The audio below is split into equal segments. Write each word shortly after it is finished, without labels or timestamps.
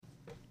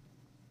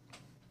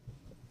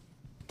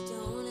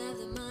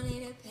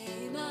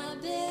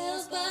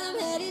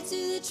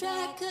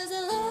track, 'cause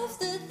I love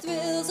the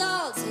thrills.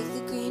 I'll take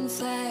the green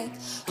flag.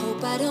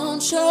 Hope I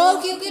don't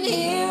choke. You can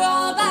hear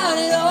all about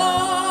it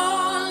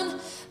on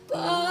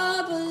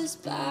Bubba's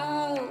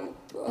Bout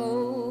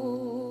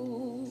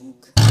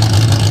Broke.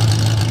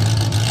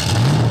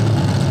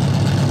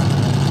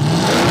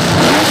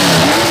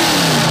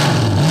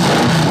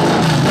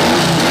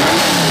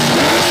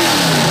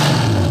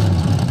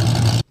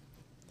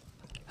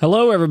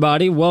 Hello,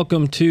 everybody.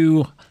 Welcome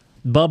to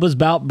Bubba's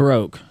Bout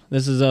Broke.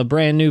 This is a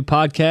brand new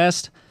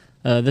podcast.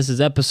 This is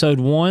episode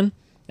 1,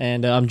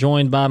 and I'm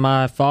joined by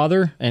my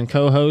father and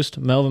co-host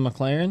Melvin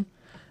McLaren,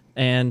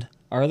 and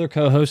our other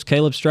co-host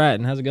Caleb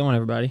Stratton. How's it going,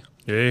 everybody?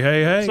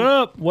 Hey. What's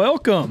up?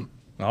 Welcome.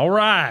 All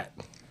right.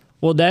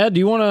 Well, Dad, do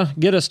you want to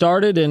get us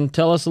started and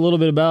tell us a little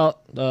bit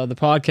about the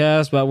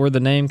podcast, about where the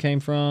name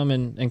came from,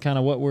 and kind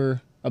of what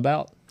we're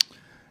about?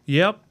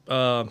 Yep.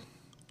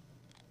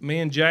 Me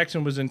and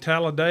Jackson was in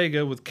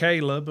Talladega with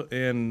Caleb,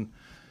 and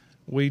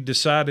we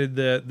decided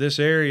that this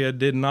area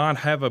did not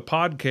have a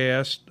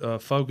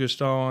podcast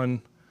focused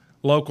on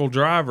local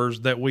drivers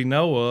that we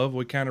know of.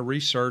 We kind of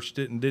researched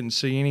it and didn't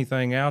see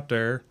anything out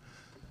there.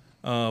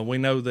 We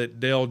know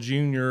that Dale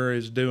Jr.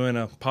 is doing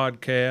a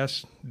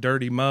podcast,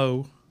 Dirty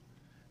Mo,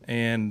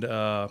 and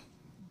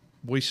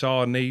we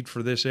saw a need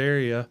for this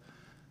area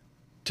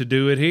to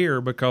do it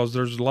here because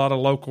there's a lot of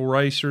local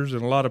racers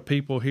and a lot of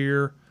people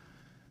here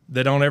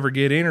that don't ever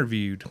get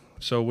interviewed.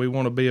 So we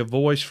want to be a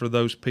voice for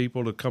those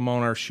people to come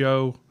on our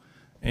show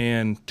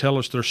and tell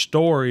us their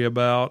story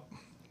about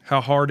how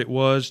hard it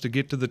was to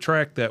get to the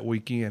track that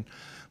weekend.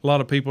 A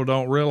lot of people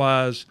don't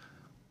realize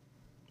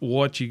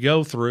what you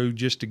go through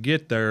just to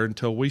get there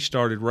until we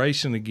started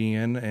racing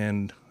again,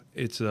 and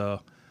it's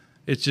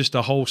just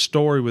a whole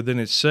story within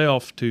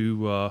itself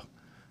to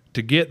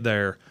get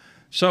there.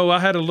 So I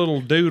had a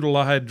little doodle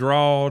I had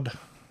drawn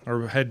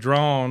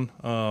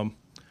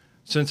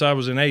since I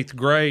was in 8th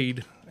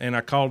grade, and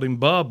I called him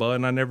Bubba,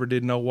 and I never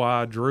did know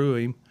why I drew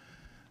him.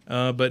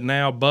 But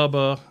now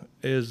Bubba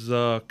is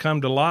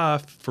come to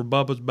life for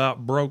Bubba's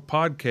Bout Broke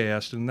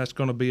podcast, and that's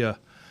going to be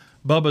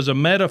Bubba's a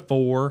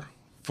metaphor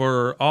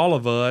for all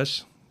of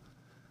us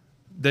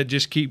that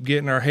just keep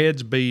getting our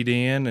heads beat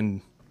in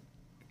and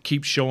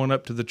keep showing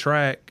up to the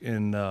track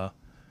and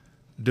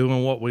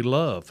doing what we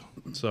love.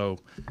 So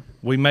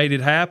we made it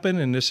happen,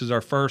 and this is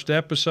our first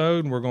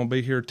episode, and we're going to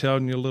be here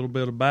telling you a little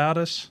bit about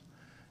us.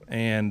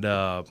 And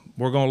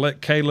we're going to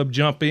let Caleb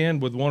jump in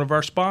with one of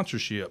our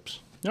sponsorships.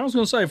 I was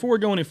going to say, before we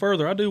go any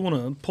further, I do want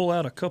to pull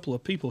out a couple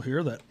of people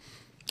here that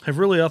have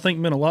really, I think,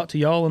 meant a lot to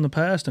y'all in the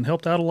past and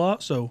helped out a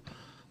lot. So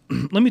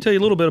let me tell you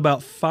a little bit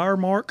about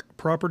Firemark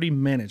Property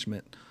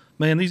Management.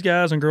 Man, these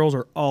guys and girls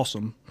are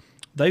awesome.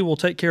 They will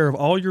take care of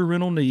all your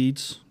rental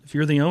needs. If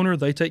you're the owner,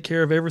 they take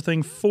care of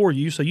everything for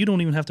you, so you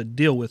don't even have to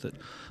deal with it.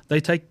 They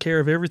take care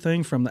of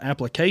everything from the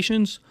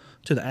applications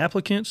to the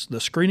applicants, the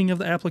screening of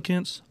the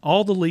applicants,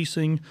 all the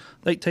leasing.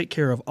 They take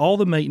care of all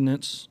the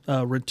maintenance,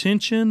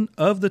 retention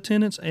of the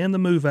tenants and the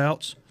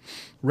move-outs,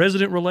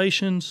 resident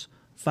relations,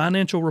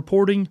 financial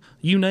reporting,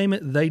 you name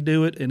it, they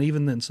do it, and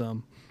even then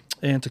some.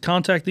 And to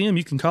contact them,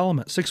 you can call them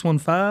at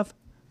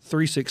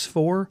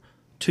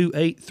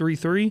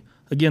 615-364-2833.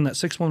 Again,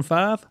 that's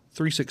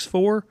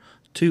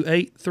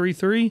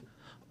 615-364-2833.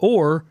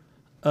 Or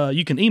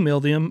you can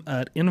email them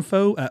at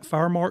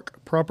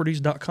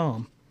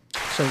info@firemarkproperties.com.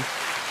 So...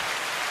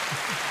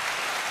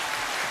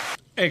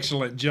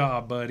 Excellent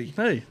job, buddy.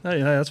 Hey,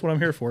 that's what I'm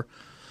here for.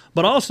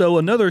 But also,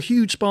 another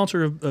huge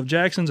sponsor of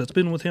Jackson's that's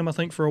been with him, I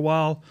think, for a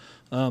while,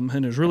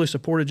 and has really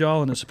supported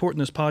y'all and is supporting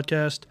this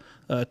podcast,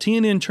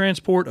 TNN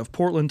Transport of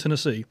Portland,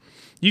 Tennessee.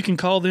 You can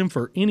call them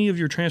for any of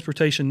your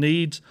transportation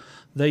needs.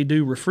 They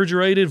do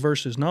refrigerated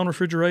versus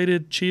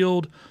non-refrigerated,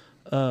 chilled,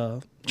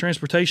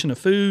 transportation of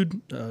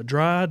food,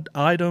 dried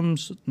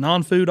items,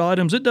 non-food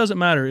items. It doesn't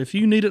matter. If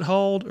you need it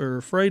hauled or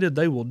freighted,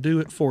 they will do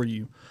it for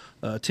you.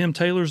 Tim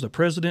Taylor's the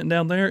president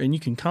down there, and you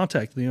can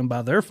contact them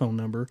by their phone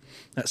number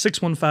at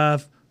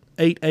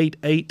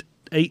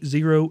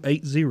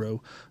 615-888-8080.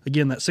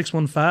 Again, that's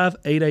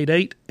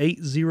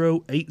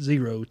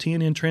 615-888-8080.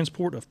 TNN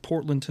Transport of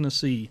Portland,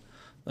 Tennessee.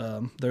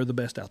 They're the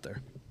best out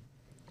there.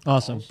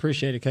 Awesome.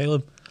 Appreciate it,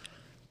 Caleb.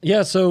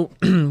 Yeah, so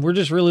we're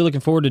just really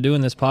looking forward to doing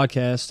this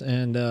podcast,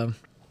 and I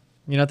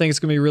think it's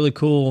going to be really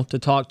cool to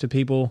talk to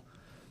people.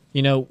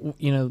 We're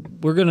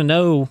going to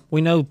know, we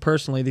know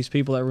personally these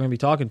people that we're going to be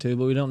talking to,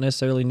 but we don't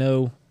necessarily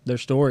know their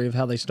story of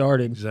how they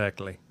started.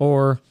 Exactly.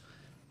 Or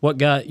what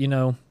got,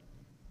 their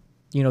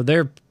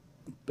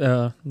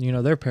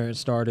parents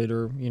started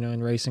or,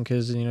 in racing,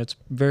 because, it's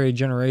very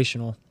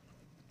generational.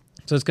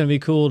 So it's going to be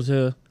cool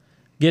to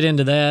get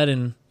into that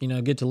and,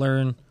 get to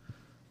learn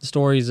the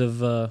stories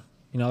of,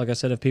 like I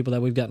said, of people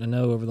that we've gotten to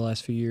know over the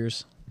last few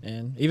years,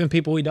 and even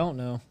people we don't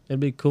know. It'd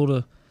be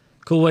cool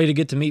way to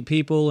get to meet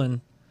people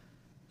and,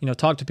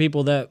 talk to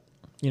people that,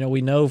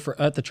 we know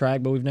at the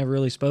track, but we've never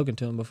really spoken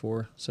to them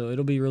before. So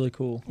it'll be really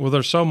cool. Well,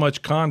 there's so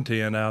much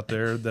content out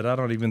there that I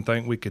don't even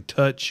think we could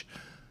touch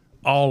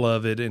all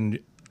of it in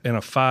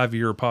a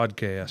 5-year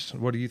podcast.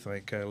 What do you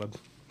think, Caleb?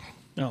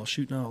 Oh,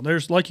 shoot, no.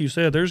 There's, like you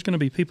said, there's going to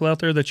be people out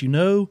there that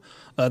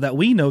that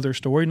we know their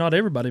story. Not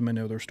everybody may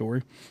know their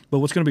story. But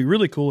what's going to be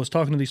really cool is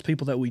talking to these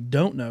people that we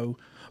don't know,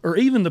 or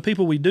even the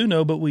people we do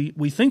know, but we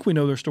think we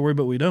know their story,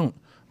 but we don't.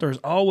 There's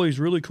always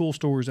really cool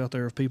stories out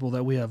there of people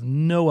that we have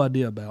no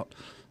idea about.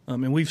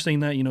 And we've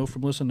seen that,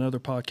 from listening to other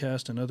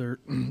podcasts and other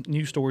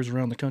news stories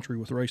around the country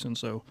with racing.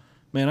 So,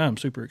 man, I'm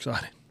super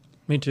excited.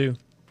 Me too.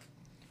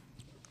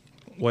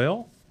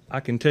 Well, I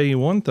can tell you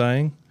one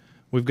thing.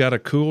 We've got a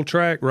cool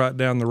track right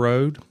down the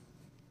road,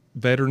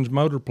 Veterans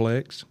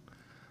Motorplex,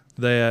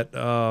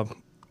 that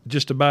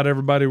just about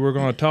everybody we're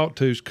going to talk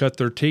to's cut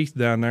their teeth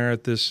down there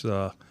at this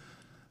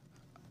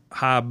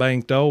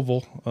high-banked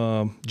oval.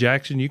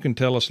 Jackson, you can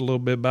tell us a little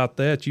bit about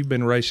that. You've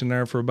been racing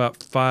there for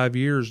about 5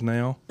 years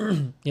now.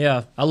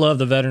 Yeah, I love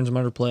the Veterans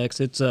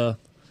Motorplex. It's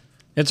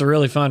a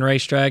really fun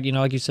racetrack.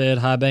 Like you said,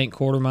 high bank,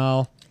 quarter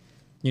mile.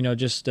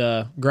 Just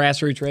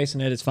grassroots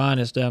racing at its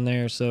finest down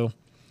there. So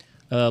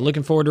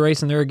looking forward to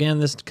racing there again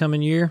this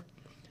coming year.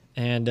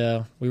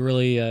 And we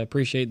really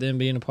appreciate them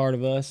being a part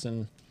of us.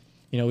 And,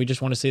 we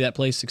just want to see that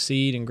place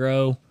succeed and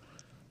grow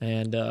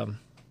and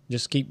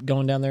just keep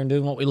going down there and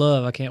doing what we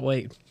love. I can't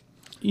wait.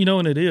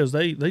 And it is.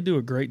 They do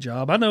a great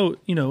job. I know,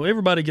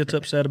 everybody gets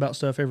upset about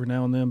stuff every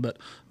now and then, but,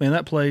 man,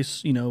 that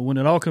place, when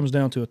it all comes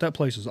down to it, that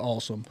place is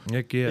awesome.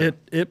 Heck yeah.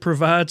 It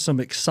provides some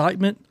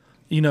excitement.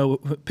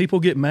 People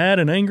get mad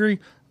and angry,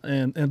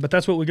 but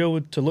that's what we go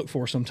to look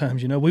for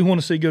sometimes. We want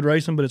to see good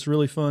racing, but it's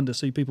really fun to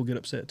see people get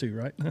upset too,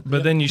 right?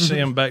 But then you see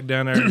them back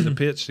down there in the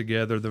pits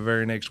together the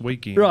very next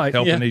weekend, right?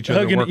 Helping each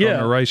other work on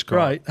their race car.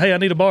 Right. Hey, I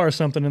need to borrow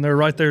something, and they're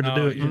right there to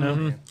do it.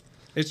 Mm-hmm.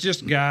 It's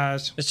just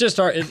guys. It's just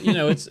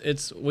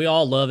it's we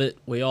all love it.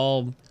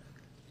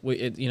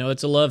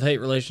 It's a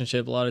love-hate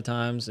relationship a lot of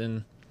times,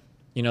 and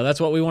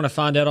that's what we want to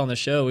find out on the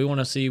show. We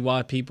want to see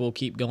why people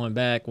keep going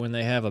back when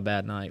they have a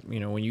bad night.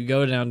 When you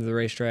go down to the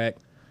racetrack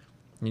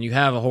and you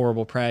have a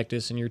horrible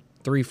practice and you're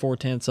 3-4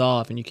 tenths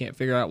off and you can't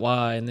figure out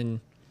why, and then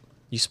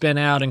you spin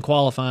out in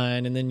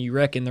qualifying and then you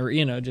wreck in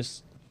the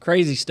just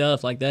crazy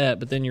stuff like that.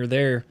 But then you're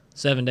there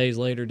 7 days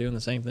later doing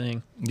the same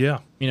thing. Yeah.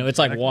 It's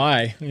like,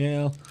 why?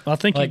 I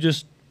think you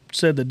just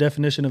said the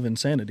definition of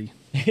insanity.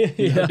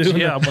 Yeah.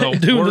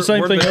 Doing the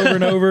same thing over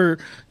and over,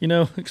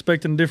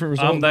 expecting a different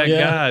result. I'm that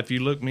guy. If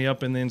you look me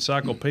up in the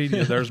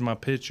encyclopedia, there's my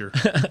picture.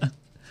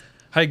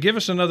 Hey, give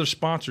us another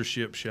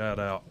sponsorship shout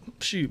out.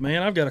 Shoot,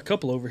 man, I've got a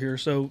couple over here.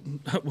 So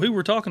we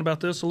were talking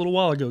about this a little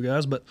while ago,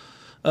 guys, but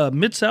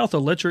Mid-South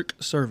Electric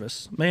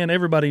Service. Man,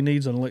 everybody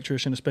needs an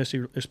electrician,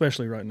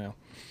 especially right now.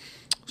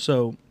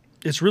 So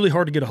it's really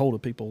hard to get a hold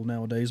of people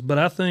nowadays, but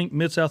I think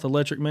Mid-South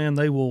Electric, man,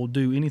 they will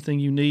do anything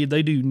you need.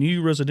 They do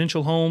new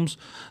residential homes.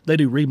 They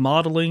do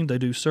remodeling. They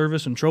do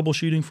service and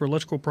troubleshooting for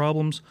electrical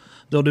problems.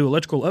 They'll do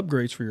electrical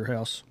upgrades for your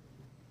house.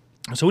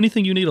 So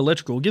anything you need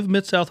electrical, give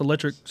Mid-South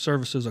Electric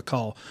Services a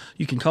call.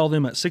 You can call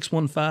them at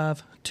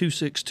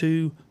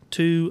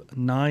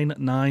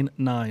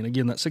 615-262-2999.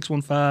 Again, that's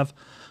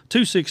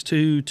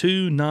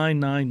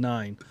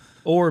 615-262-2999.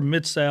 Or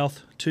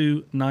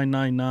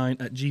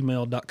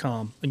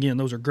midsouth2999@gmail.com. Again,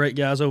 those are great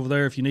guys over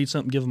there. If you need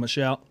something, give them a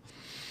shout.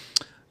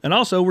 And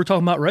also, we're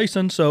talking about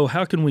racing, so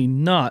how can we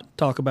not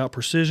talk about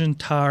Precision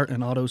Tire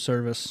and Auto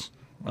Service?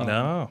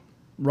 No.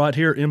 Right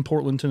here in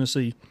Portland,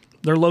 Tennessee.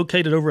 They're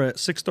located over at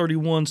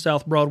 631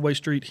 South Broadway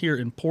Street here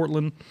in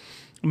Portland.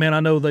 Man, I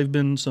know they've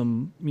been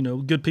some,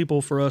 good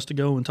people for us to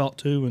go and talk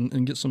to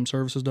and get some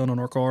services done on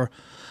our car.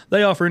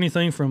 They offer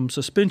anything from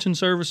suspension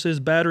services,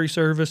 battery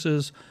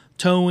services,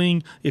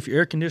 towing. If your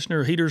air conditioner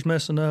or heater's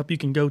messing up, you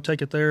can go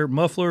take it there.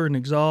 Muffler and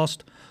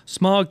exhaust,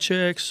 smog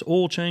checks,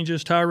 oil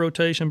changes, tire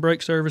rotation,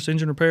 brake service,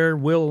 engine repair,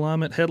 wheel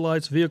alignment,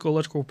 headlights, vehicle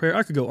electrical repair.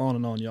 I could go on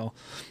and on, y'all.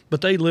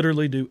 But they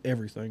literally do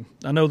everything.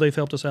 I know they've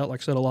helped us out,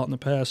 like I said, a lot in the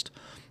past.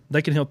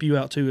 They can help you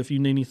out, too, if you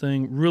need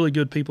anything. Really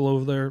good people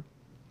over there.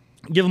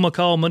 Give them a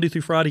call Monday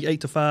through Friday,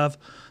 8 to 5,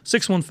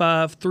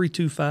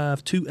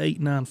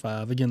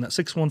 615-325-2895. Again, that's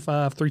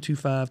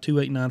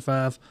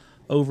 615-325-2895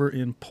 over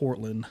in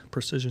Portland,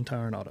 Precision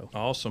Tire and Auto.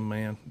 Awesome,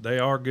 man. They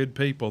are good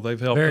people. They've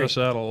helped us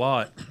out a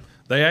lot.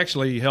 They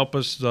actually help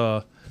us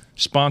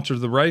sponsor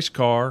the race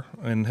car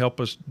and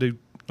help us do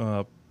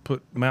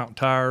mount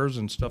tires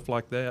and stuff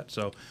like that.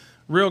 So,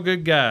 real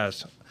good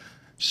guys.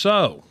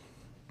 So,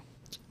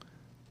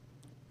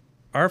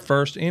 our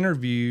first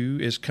interview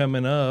is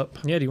coming up.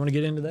 Yeah, do you want to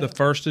get into that? The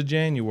 1st of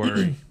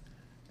January.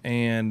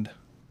 And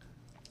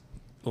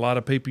a lot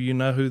of people,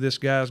 who this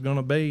guy's going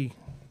to be.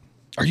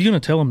 Are you going to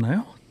tell them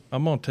now?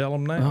 I'm going to tell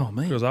them now. Oh,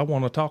 man. Because I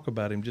want to talk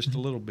about him just a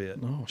little bit.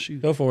 Oh,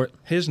 shoot. Go for it.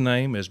 His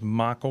name is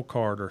Michael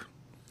Carter.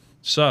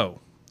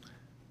 So,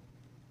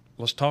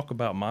 let's talk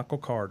about Michael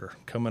Carter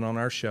coming on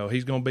our show.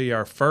 He's going to be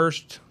our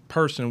first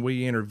person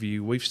we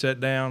interview. We've sat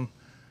down,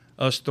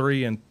 us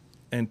three, and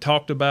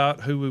talked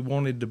about who we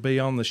wanted to be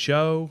on the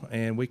show,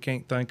 and we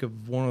can't think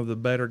of one of the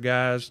better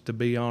guys to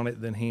be on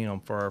it than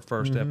him for our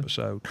first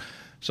episode.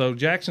 So,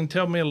 Jackson,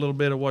 tell me a little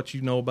bit of what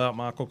you know about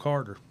Michael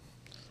Carter.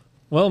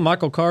 Well,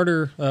 Michael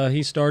Carter,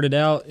 he started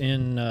out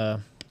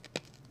in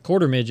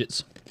quarter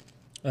midgets.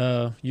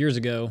 years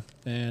ago,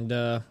 and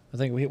I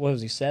think what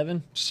was he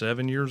 7?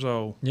 7 years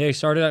old. Yeah, he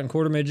started out in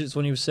quarter midgets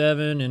when he was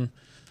 7,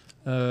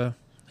 and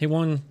he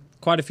won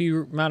quite a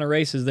few amount of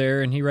races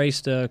there, and he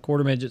raced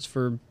quarter midgets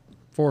for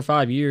 4 or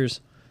 5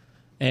 years,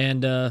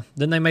 and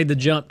then they made the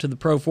jump to the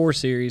Pro 4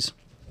 series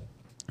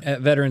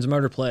at Veterans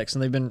Motorplex,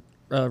 and they've been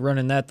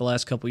running that the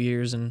last couple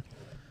years, and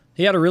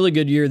he had a really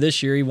good year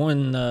this year. He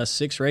won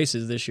 6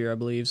 races this year, I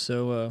believe,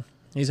 so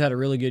he's had a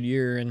really good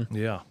year, and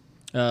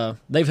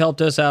they've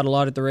helped us out a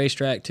lot at the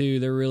racetrack too.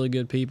 They're really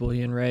good people.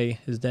 He and Ray,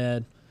 his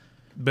dad,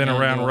 been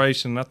around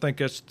racing. I think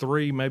that's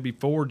 3, maybe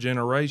 4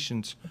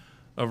 generations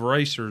of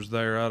racers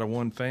there out of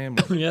one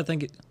family. Yeah, I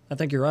think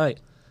you're right.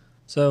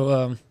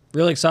 So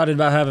really excited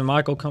about having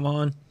Michael come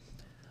on.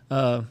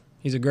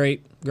 He's a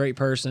great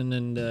person,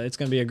 and it's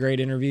going to be a great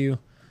interview.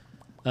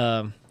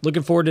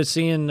 Looking forward to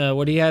seeing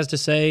what he has to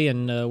say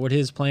and what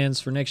his plans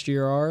for next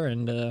year are.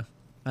 And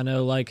I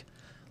know, like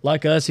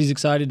us, he's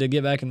excited to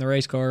get back in the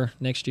race car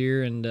next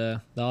year, and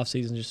the off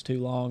season's just too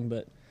long.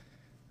 But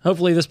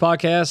hopefully, this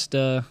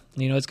podcast,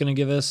 it's going to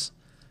give us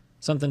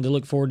something to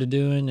look forward to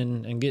doing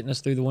and getting us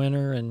through the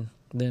winter, and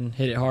then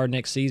hit it hard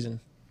next season.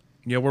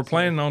 Yeah, we're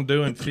planning on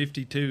doing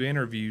 52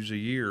 interviews a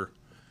year,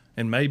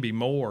 and maybe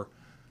more.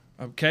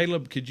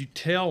 Caleb, could you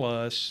tell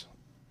us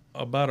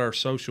about our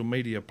social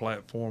media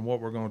platform, what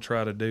we're going to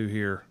try to do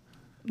here?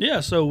 Yeah,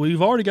 so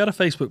we've already got a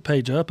Facebook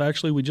page up.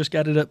 Actually, we just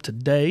got it up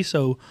today,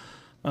 so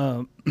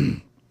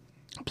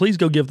please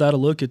go give that a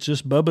look. It's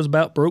just Bubba's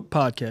Bout Broke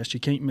Podcast. You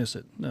can't miss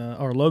it.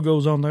 Our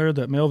logo's on there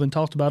that Melvin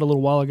talked about a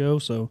little while ago,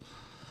 so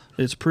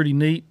it's pretty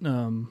neat.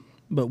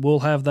 But we'll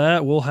have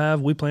that.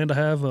 We plan to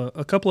have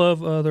a couple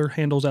of other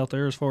handles out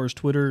there as far as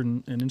Twitter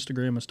and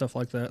Instagram and stuff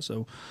like that.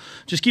 So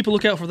just keep a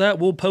lookout for that.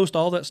 We'll post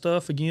all that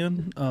stuff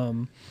again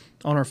on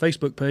our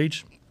Facebook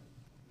page.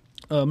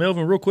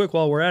 Melvin, real quick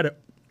while we're at it,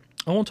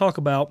 I want to talk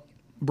about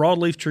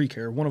Broadleaf Tree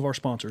Care, one of our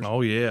sponsors.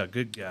 Oh, yeah,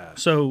 good guy.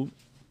 So,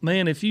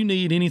 man, if you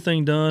need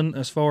anything done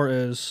as far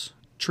as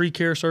tree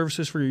care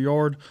services for your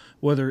yard,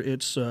 whether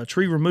it's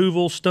tree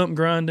removal, stump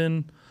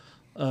grinding,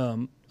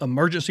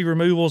 emergency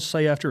removals,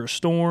 say after a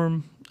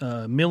storm,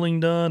 milling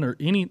done, or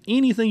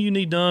anything you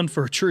need done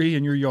for a tree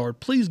in your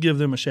yard, please give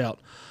them a shout.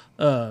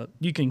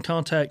 You can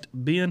contact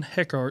Ben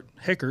Heckert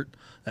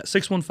at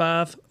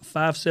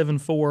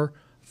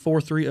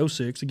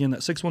 615-574-4306. Again,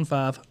 that's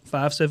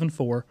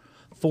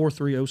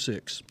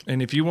 615-574-4306.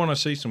 And if you want to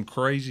see some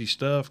crazy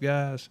stuff,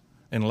 guys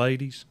and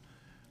ladies,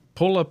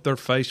 pull up their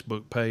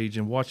Facebook page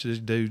and watch these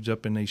dudes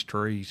up in these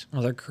trees.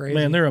 Oh, they're crazy.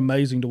 Man, they're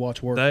amazing to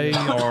watch work. They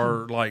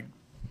are like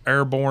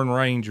airborne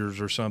rangers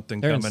or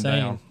something. They're coming insane.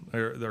 down.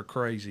 They're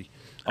crazy.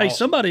 Hey,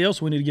 somebody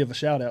else we need to give a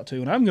shout out to,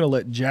 and I'm going to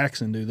let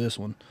Jackson do this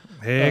one.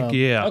 Heck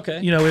yeah.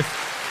 Okay. You know, if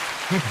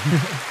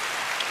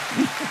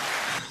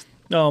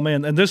oh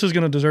man, and this is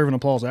going to deserve an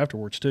applause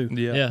afterwards too.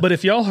 Yeah. But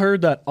if y'all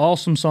heard that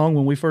awesome song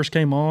when we first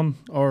came on,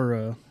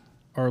 our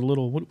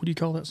little what do you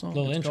call that song?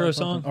 Little It's intro called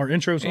song? something. Our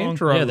intro song.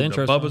 Yeah, the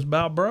intro Bubba's song.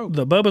 Bout Broke.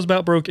 The Bubba's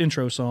Bout Broke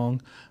intro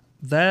song.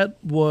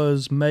 That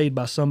was made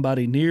by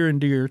somebody near and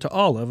dear to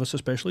all of us,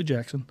 especially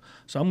Jackson.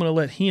 So I'm going to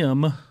let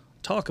him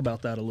talk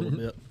about that a little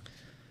bit.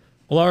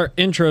 Well, our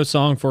intro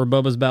song for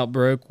Bubba's Bout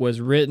Broke was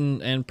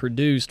written and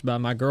produced by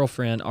my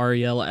girlfriend,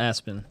 Ariella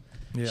Aspen.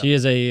 Yeah. She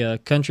is a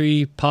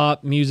country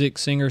pop music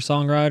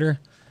singer-songwriter,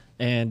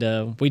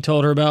 and we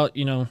told her about,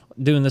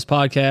 doing this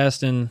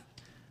podcast, and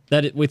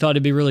that we thought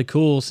it'd be really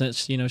cool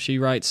since, she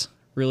writes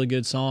really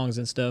good songs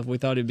and stuff. We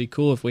thought it'd be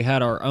cool if we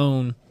had our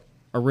own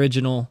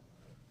original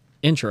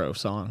intro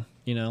song.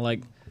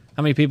 Like,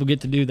 how many people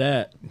get to do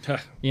that?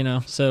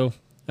 So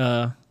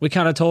we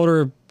kind of told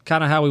her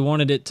kind of how we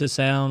wanted it to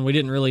sound. We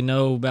didn't really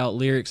know about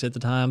lyrics at the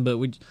time, but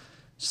we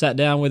sat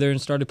down with her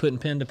and started putting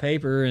pen to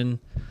paper and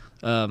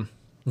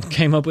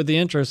came up with the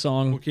intro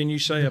song. Well, can you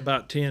say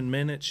about 10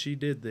 minutes she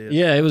did this?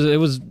 Yeah, it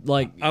was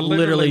like I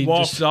literally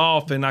walked just,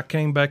 off and I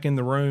came back in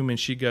the room and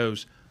she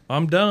goes,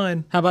 "I'm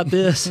done." how about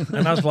this?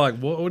 And I was like,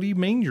 what do you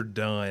mean you're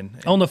done?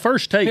 On the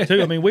first take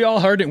too. I mean, we all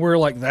heard it and we were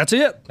like, "That's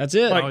it." That's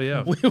it. Oh,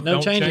 yeah. No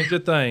Don't change change a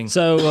thing.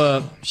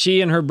 So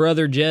she and her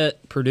brother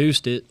Jet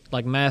produced it,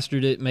 like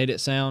mastered it, made it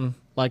sound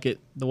like it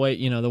the way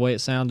it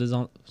sounds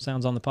on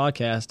the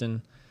podcast,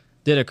 and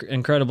did an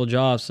incredible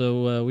job.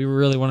 So we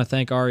really want to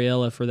thank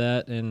Ariella for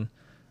that, and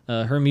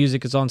her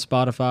music is on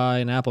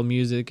Spotify and Apple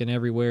Music and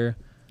everywhere.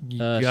 You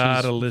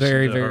gotta she's listen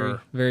very, to very,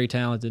 her. very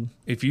talented.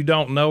 If you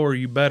don't know her,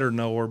 you better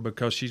know her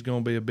because she's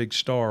going to be a big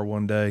star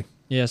one day.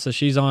 Yeah, so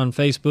she's on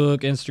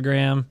Facebook,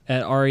 Instagram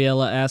at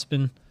Ariella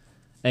Aspen,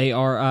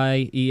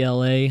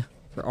 Ariela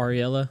for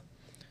Ariella,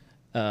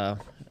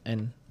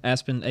 and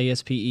Aspen,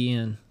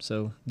 Aspen.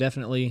 So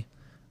definitely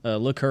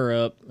look her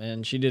up,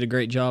 and she did a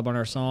great job on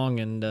our song,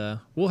 and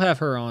we'll have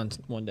her on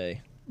one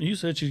day. You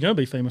said she's going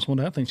to be famous one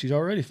day. I think she's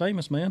already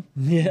famous, man.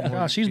 Yeah.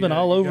 Gosh, she's been Yeah,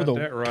 all you over got the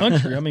that right.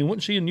 country. I mean,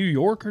 wasn't she in New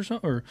York or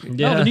something? Or,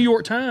 Yeah. No, the New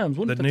York Times.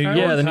 Wasn't The it New Times?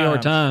 York Yeah, the New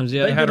York Times. Times.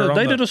 Yeah, They had her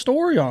on did a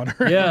story on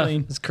her. yeah, I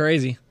mean, it's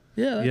crazy.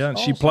 yeah, that's Yeah, and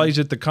she awesome. plays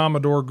at the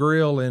Commodore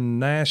Grill in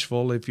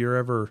Nashville if you're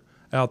ever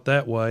out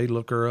that way.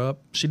 Look her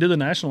up. She did the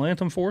national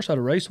anthem for us at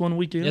a race one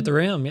weekend. At the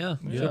Rim, yeah.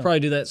 She'll probably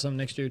do that some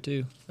next year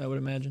too, I would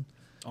imagine.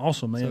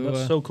 Awesome, man. So,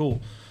 That's so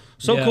cool.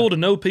 So yeah. cool to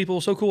know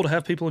people. So cool to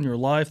have people in your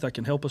life that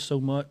can help us so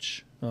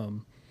much.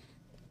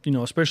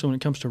 Especially when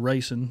it comes to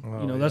racing.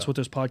 That's what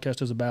this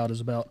podcast is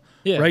about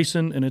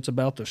racing, and it's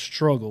about the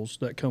struggles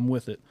that come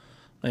with it.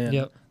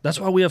 And that's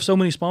why we have so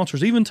many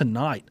sponsors, even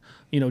tonight.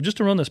 Just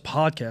to run this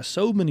podcast,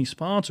 so many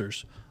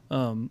sponsors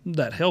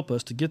that help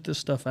us to get this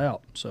stuff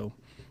out. So,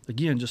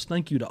 again, just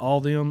thank you to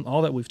all them,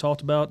 all that we've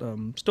talked about.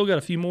 Still got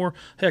a few more.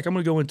 Heck, I'm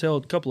going to go and tell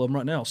a couple of them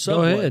right now.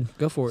 Subway. Go ahead.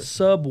 Go for it.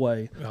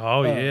 Subway.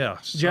 Oh, yeah.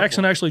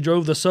 Jackson actually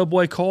drove the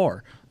Subway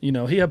car.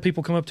 He had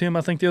people come up to him,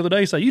 I think, the other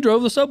day, say, "You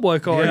drove the Subway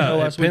car." Yeah,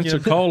 last at weekend.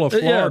 Pensacola,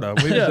 Florida.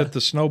 Yeah. We was at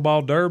the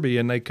Snowball Derby,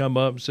 and they come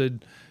up and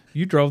said,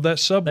 "You drove that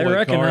Subway car in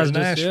recognized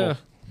us, Nashville."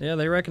 Yeah,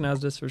 they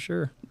recognized us for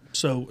sure.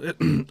 So,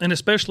 and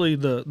especially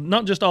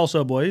not just all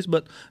Subways,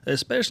 but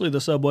especially the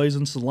Subways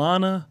in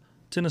Salina,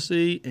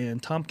 Tennessee,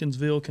 and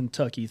Tompkinsville,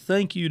 Kentucky.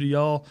 Thank you to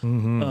y'all.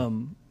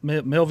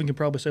 Melvin can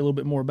probably say a little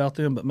bit more about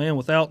them, but man,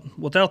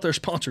 without their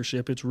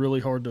sponsorship, it's really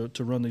hard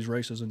to run these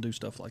races and do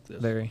stuff like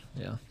this. Very,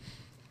 yeah.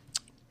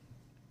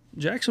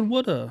 Jackson,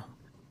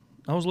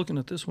 I was looking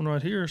at this one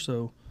right here,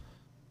 so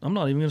I'm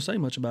not even going to say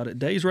much about it.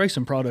 Days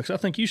Racing Products. I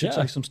think you should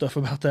say some stuff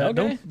about that.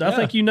 Okay. I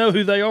think you know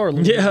who they are a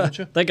little bit, don't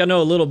you? I think I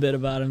know a little bit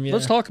about them, yeah.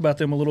 Let's talk about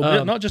them a little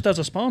bit, not just as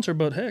a sponsor,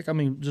 but heck,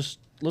 just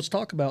let's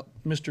talk about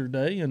Mr.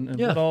 Day and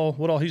what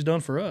all he's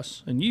done for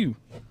us and you.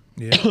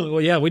 Yeah.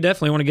 Well, yeah, we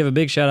definitely want to give a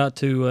big shout out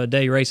to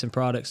Day Racing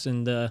Products.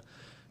 And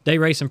Day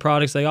Racing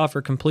Products, they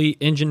offer complete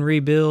engine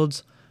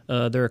rebuilds.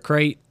 They're a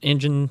crate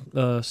engine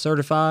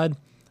certified,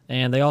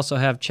 and they also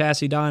have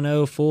chassis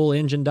dyno, full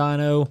engine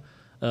dyno.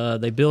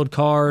 They build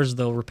cars.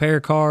 They'll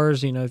repair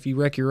cars. If you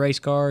wreck your race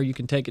car, you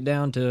can take it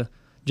down to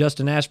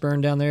Justin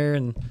Ashburn down there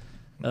and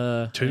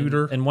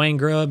Tudor and Wayne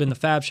Grubb in the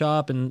fab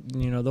shop, and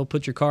they'll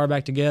put your car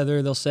back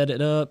together. They'll set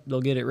it up.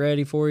 They'll get it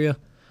ready for you.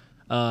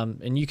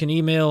 And you can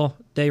email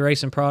Day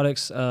Racing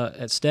Products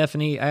at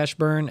Stephanie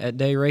Ashburn at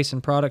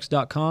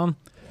dayracingproducts.com,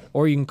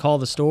 or you can call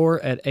the store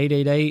at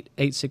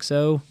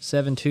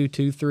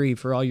 888-860-7223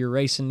 for all your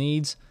racing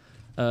needs.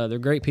 They're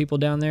great people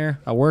down there.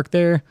 I work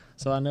there,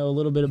 so I know a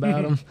little bit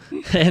about them.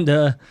 And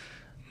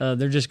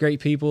they're just great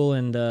people,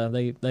 and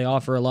they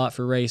offer a lot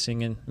for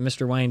racing. And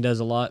Mr. Wayne does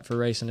a lot for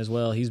racing as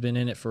well. He's been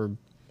in it for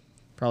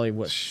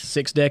probably,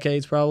 6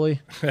 decades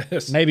probably?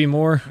 Maybe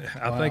more.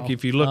 I think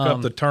if you look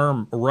up the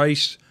term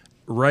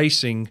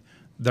racing,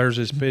 there's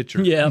his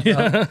picture. Yeah.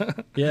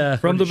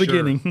 From the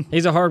beginning. Sure.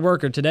 He's a hard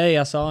worker. Today,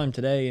 I saw him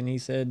today, and he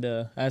said,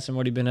 I asked him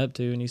what he'd been up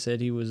to, and he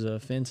said he was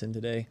fencing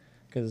today,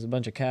 because a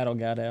bunch of cattle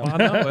got out. Well, I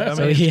know.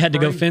 So he had to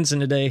go fencing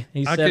today.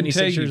 He's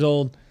 76 years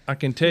old. I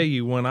can tell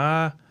you, when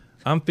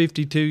I'm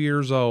 52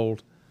 years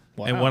old,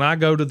 and when I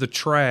go to the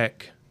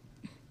track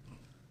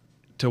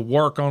to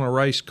work on a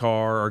race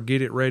car or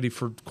get it ready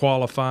for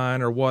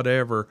qualifying or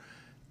whatever,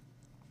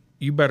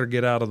 you better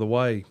get out of the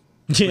way.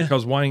 Yeah.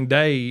 Because Wayne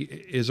Day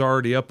is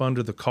already up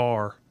under the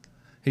car.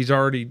 He's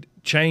already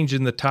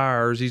changing the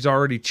tires. He's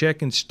already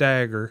checking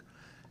stagger.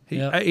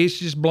 It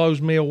just blows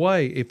me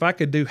away. If I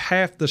could do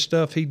half the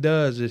stuff he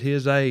does at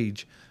his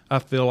age, I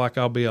feel like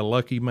I'll be a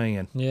lucky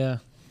man. Yeah,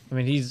 I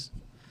mean,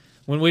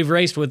 when we've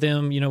raced with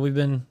him, we've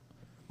been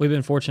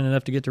fortunate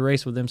enough to get to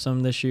race with him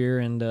some this year,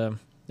 and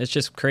it's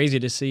just crazy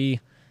to see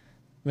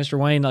Mr.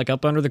 Wayne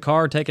up under the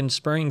car taking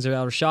springs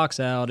out or shocks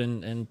out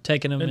and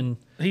taking them. And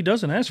he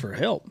doesn't ask for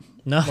help.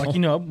 No,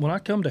 when I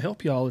come to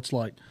help y'all, it's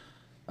like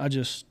I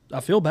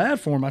feel bad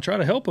for him. I try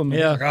to help him.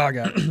 Yeah, I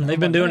got it. They've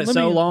been doing it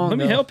so long. Let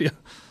me help you.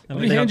 Let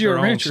me hand you a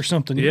wrench or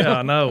something. Yeah,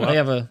 I know.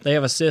 They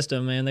have a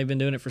system, man. They've been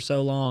doing it for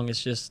so long.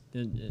 It's just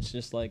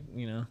like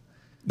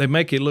They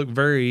make it look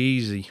very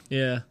easy.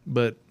 Yeah,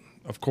 but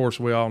of course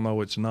we all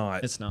know it's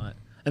not. It's not,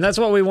 and that's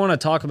what we want to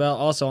talk about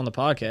also on the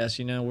podcast.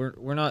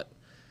 We're not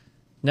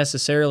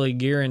necessarily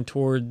gearing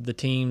toward the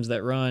teams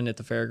that run at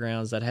the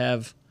fairgrounds that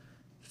have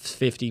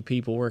 50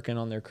 people working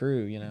on their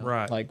crew.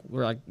 Right?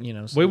 We're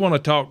so we want to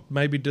talk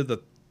maybe to the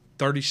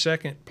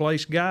 32nd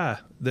place guy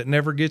that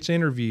never gets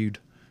interviewed.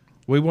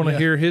 We want to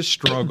hear his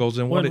struggles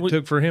and what it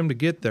took for him to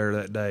get there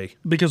that day.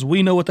 Because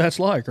we know what that's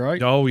like,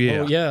 right? Oh,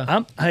 yeah. Oh,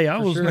 yeah.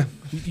 Sure.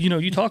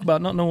 You talk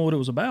about not knowing what it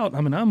was about. I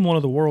mean, I'm one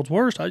of the world's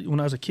worst. When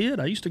I was a kid,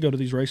 I used to go to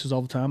these races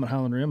all the time at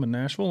Highland Rim in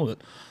Nashville. But,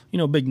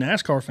 big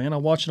NASCAR fan. I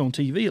watched it on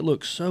TV. It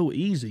looked so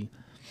easy.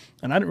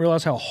 And I didn't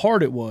realize how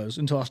hard it was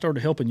until I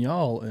started helping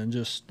y'all and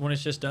just... When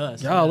it's just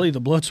us. Golly,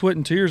 the blood, sweat,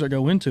 and tears that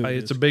go into it.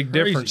 It's a big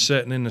difference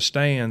sitting in the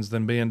stands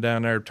than being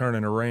down there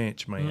turning a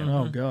wrench, man.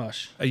 Oh,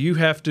 gosh. You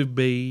have to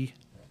be...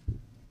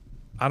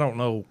 I don't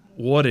know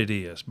what it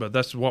is, but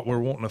that's what we're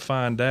wanting to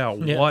find out.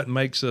 Yeah. What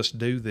makes us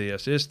do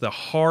this? It's the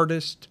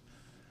hardest,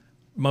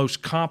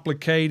 most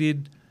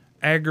complicated,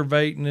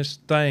 aggravatingest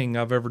thing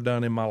I've ever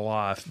done in my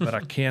life, but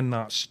I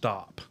cannot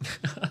stop.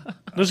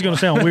 This is going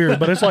to sound weird,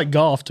 but it's like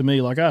golf to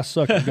me. Like, I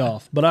suck at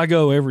golf, but I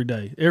go every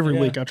day. Every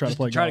week I try to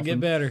play golf. Try to get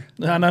better.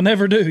 And I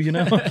never do,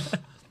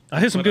 I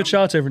hit some good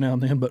shots every now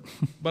and then.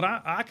 But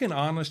I can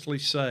honestly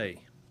say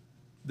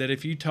that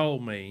if you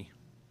told me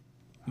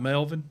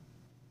Melvin,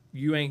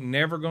 you ain't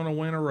never going to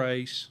win a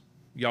race.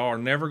 Y'all are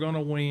never going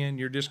to win.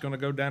 You're just going to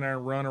go down there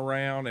and run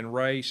around and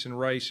race and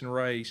race and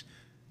race.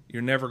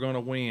 You're never going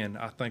to win.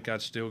 I think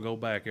I'd still go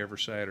back every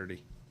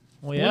Saturday.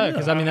 Well, yeah,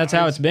 because I mean that's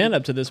how it's been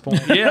up to this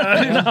point.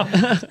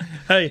 Yeah,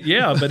 hey,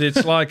 yeah, but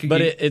it's like, but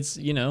it's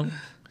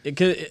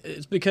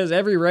it's because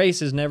every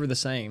race is never the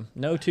same.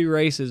 No two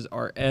races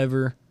are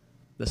ever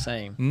the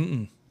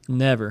same.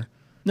 Never.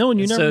 No, and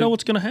you never know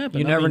what's going to happen.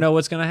 You never know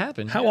what's going to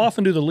happen. How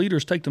often do the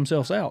leaders take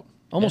themselves out?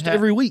 Almost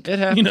every week. It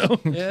happens. You know?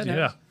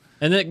 Yeah.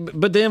 And then,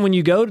 but then when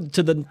you go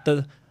to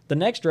the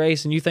next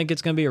race and you think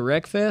it's going to be a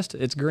wreck fest,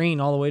 it's green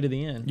all the way to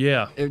the end.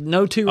 Yeah.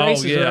 No two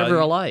races are ever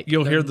alike.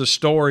 You'll hear the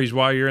stories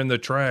while you're in the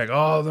track.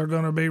 Oh, they're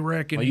going to be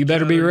wrecking. Well, you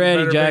better be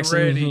ready,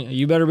 Jackson.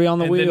 You better be on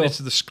the wheel. Then it's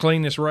the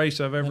cleanest race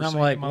I've ever seen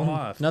in my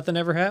life. Nothing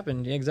ever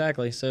happened.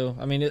 Exactly. So,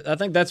 I mean, I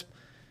think that's,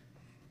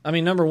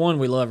 number one,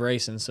 we love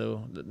racing.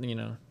 So,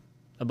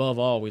 above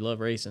all, we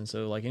love racing.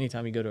 So, like,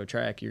 anytime you go to a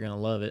track, you're going to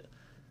love it.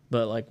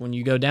 But, like, when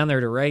you go down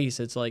there to race,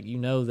 it's like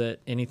that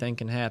anything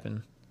can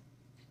happen.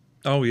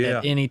 Oh, yeah.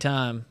 At any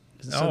time.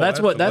 So that's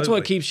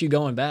what keeps you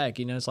going back.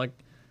 It's like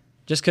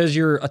just because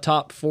you're a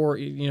top four,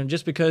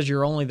 just because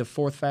you're only the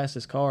fourth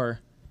fastest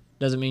car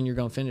doesn't mean you're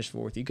going to finish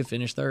fourth. You could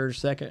finish third or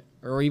second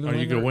or even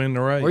you could win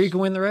the race. Or you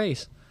can win the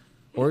race.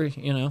 Or,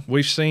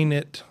 We've seen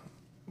it.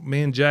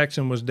 Me and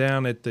Jackson was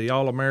down at the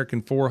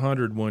All-American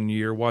 400 one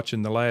year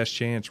watching the Last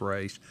Chance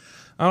race.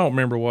 I don't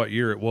remember what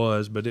year it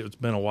was, but it's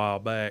been a while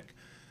back.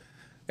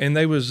 And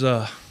there was,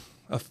 I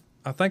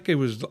think it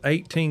was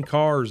 18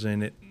 cars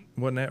in it.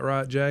 Wasn't that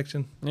right,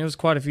 Jackson? It was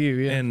quite a few,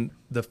 yeah. And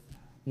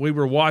we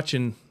were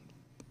watching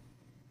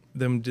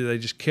them. They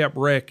just kept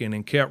wrecking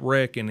and kept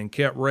wrecking and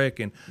kept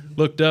wrecking.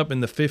 Looked up,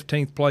 and the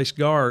 15th place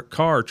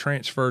car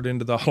transferred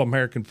into the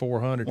All-American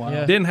 400. Wow.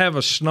 Yeah. Didn't have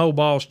a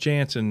snowball's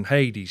chance in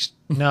Hades.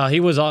 No, he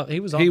was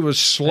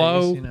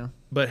slow, Hades,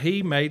 but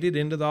he made it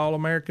into the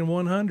All-American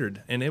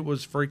 100, and it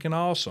was freaking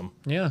awesome.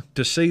 Yeah.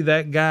 To see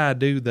that guy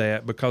do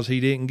that because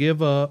he didn't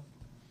give up.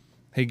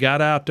 He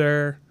got out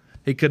there.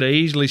 He could have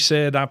easily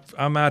said,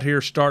 I'm out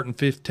here starting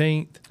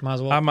 15th.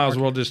 I might as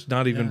well just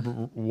not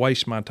even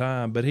waste my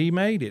time. But he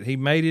made it. He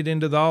made it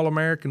into the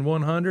All-American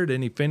 100,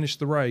 and he finished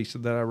the race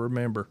that I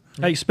remember.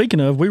 Hey,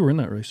 speaking of, we were in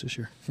that race this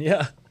year.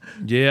 Yeah.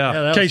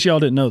 Yeah. In case y'all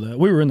didn't know that.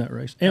 We were in that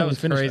race. And that was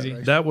crazy.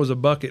 That was a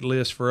bucket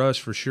list for us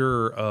for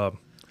sure.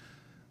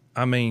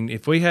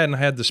 If we hadn't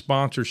had the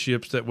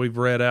sponsorships that we've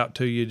read out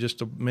to you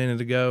just a minute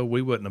ago,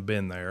 we wouldn't have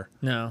been there.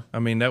 No.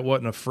 That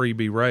wasn't a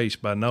freebie race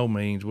by no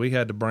means. We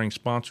had to bring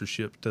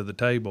sponsorships to the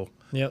table.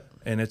 Yep.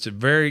 And it's a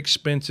very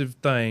expensive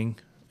thing.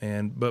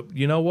 But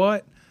you know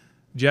what?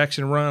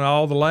 Jackson run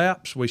all the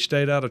laps. We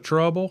stayed out of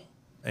trouble,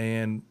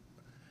 and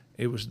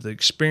it was the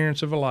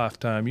experience of a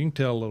lifetime. You can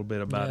tell a little bit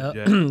about it,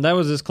 Jackson. That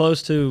was as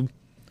close to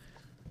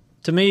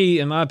me,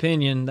 in my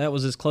opinion, that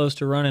was as close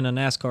to running a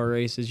NASCAR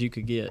race as you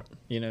could get,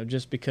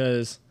 just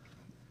because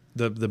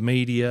the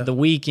media. The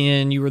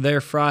weekend, you were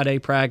there Friday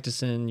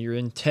practicing, you're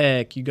in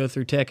tech, you go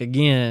through tech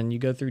again, and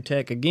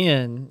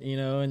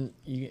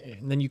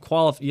then you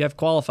qualify. You have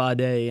qualify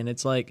day, and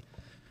it's like,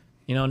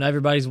 and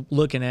everybody's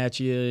looking at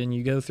you, and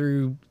you go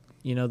through,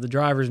 the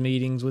drivers'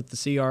 meetings with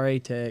the CRA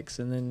techs,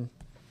 and then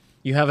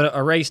you have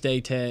a race day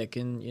tech,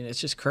 and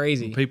it's just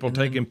crazy. People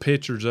taking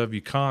pictures of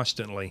you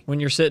constantly. When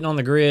you're sitting on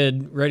the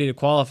grid ready to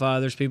qualify,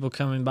 there's people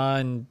coming by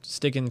and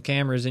sticking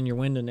cameras in your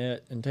window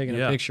net and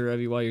taking a picture of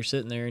you while you're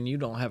sitting there, and you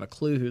don't have a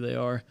clue who they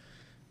are.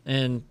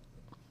 And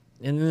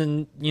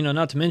then,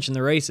 not to mention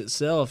the race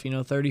itself,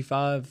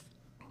 35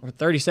 or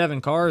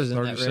 37 cars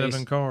in that race.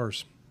 37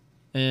 cars.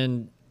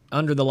 And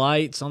under the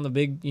lights on the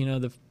big,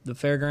 the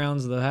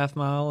fairgrounds, the half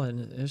mile,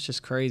 and it's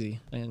just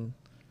crazy. And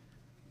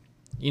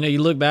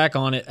you look back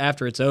on it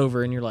after it's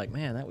over, and you're like,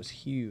 man, that was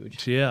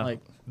huge. Yeah,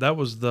 that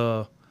was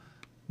as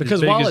big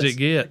as it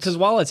gets. Because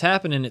while it's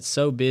happening, it's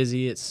so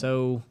busy. It's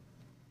so,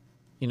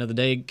 the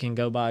day can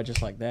go by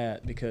just like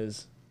that.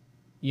 Because,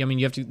 you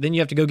have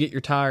to go get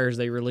your tires.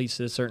 They release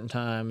at a certain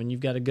time, and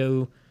you've got to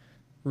go.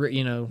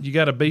 You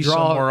got to be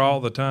somewhere all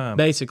the time.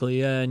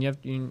 Basically, yeah, and you have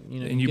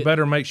and you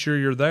better make sure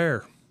you're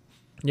there.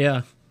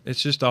 Yeah,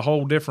 it's just a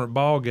whole different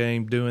ball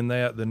game doing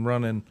that than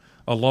running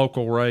a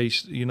local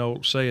race,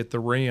 say at the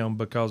rim,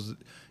 because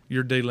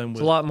you're dealing with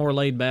it's a lot more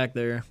laid back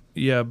there.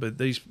 Yeah, but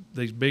these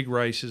big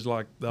races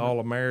like the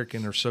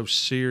All-American are so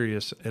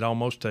serious, it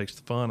almost takes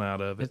the fun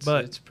out of it.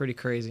 It's pretty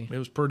crazy. It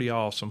was pretty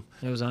awesome.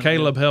 It was unreal.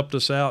 Caleb helped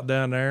us out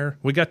down there.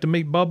 We got to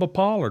meet Bubba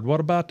Pollard. What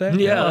about that?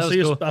 Yeah,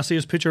 I see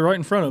his picture right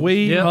in front of us.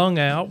 We hung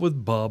out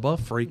with Bubba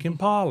freaking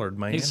Pollard,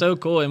 man. He's so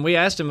cool, and we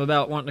asked him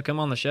about wanting to come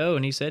on the show,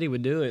 and he said he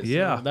would do it.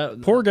 Yeah. So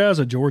poor guy's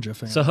a Georgia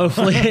fan. So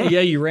hopefully,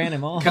 you ran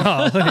him off.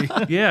 Golly.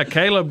 Yeah,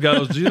 Caleb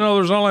goes,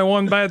 there's only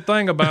one bad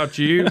thing about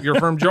you. You're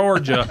from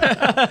Georgia.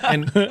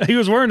 And he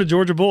was wearing a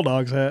Georgia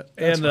Bulldogs hat.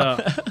 And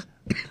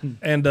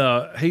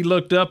he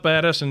looked up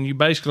at us, and you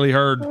basically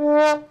heard,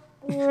 and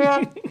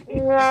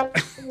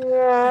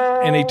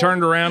he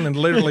turned around and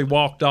literally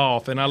walked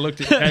off. And I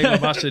looked at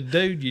Caleb. I said,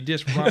 "Dude, you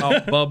just run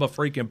off Bubba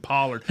freaking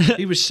Pollard."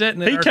 He was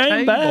sitting at our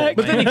table.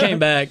 But then he came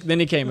back.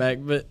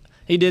 But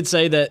He did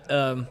say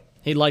that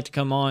he'd like to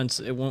come on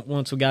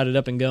once we got it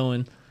up and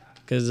going,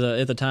 because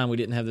at the time we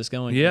didn't have this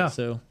going. Yeah. Yet,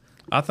 so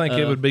I think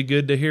it would be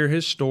good to hear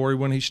his story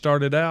when he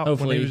started out,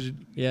 Hopefully, when he was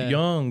yeah.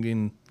 young.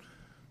 And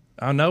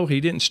I know he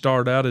didn't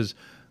start out as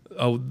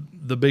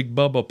the big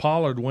Bubba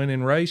Pollard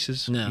winning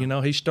races. No. You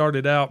know, he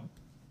started out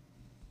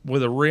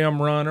with a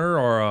rim runner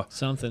or a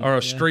something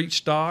street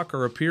stock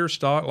or a pure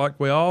stock like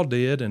we all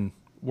did, and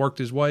worked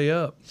his way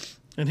up.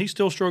 And he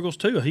still struggles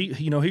too.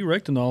 He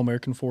wrecked in the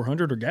All-American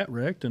 400 or got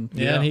wrecked, and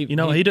Yeah, and he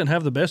didn't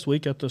have the best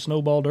week at the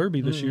Snowball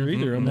Derby this year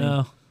either. I mean,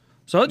 No.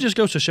 so it just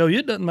goes to show you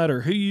it doesn't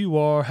matter who you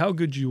are, how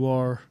good you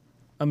are.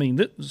 I mean,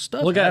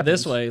 stuff. Look at it happens.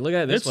 this way. Look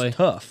at it this It's way.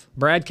 tough.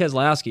 Brad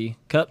Keselowski,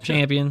 Cup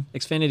champion,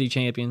 Xfinity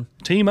champion,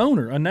 Team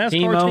owner, a NASCAR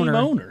team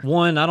owner.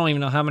 Won, I don't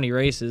even know how many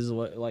races,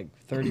 like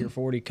 30 or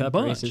 40 Cup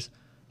bunch. races.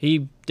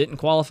 He didn't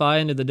qualify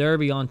into the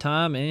Derby on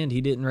time, and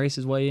he didn't race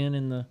his way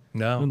in the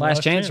No,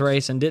 last chance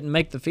race and didn't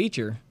make the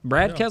feature.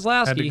 Brad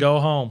Keselowski, had to go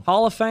home.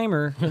 Hall of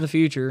Famer in the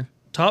future,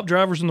 Top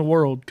drivers in the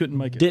world couldn't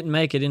make it. didn't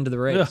make it into the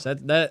race.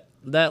 Yeah.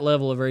 That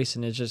level of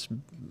racing is just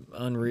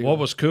unreal. What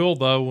was cool,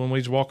 though, when we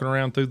was walking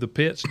around through the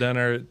pits down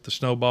there at the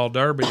Snowball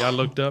Derby, I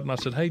looked up and I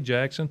said, "Hey,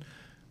 Jackson."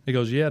 He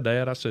goes, "Yeah,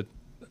 Dad." I said,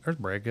 "There's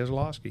Brad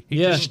Keselowski."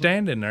 He's just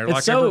standing there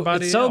like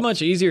everybody It's else. so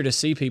much easier to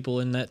see people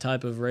in that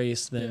type of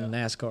race than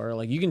NASCAR.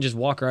 Like, you can just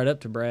walk right up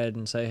to Brad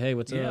and say, "Hey,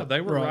 what's Yeah, up?" they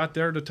were right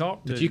there to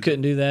talk to. But you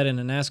couldn't do that in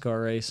a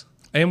NASCAR race.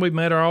 And we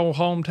met our old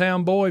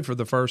hometown boy for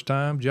the first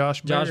time,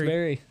 Josh Berry. Josh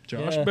Berry.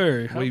 Josh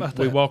Berry. How We about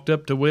that? walked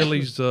up to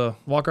Willie's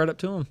Walk right up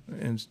to him.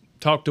 and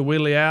talked to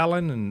Willie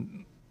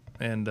Allen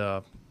and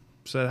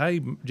said,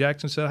 "Hey,"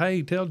 Jackson said,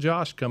 "Hey, tell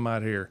Josh to come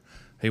out here."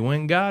 He went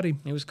and got him.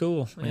 He was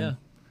cool. Yeah.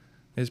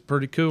 It's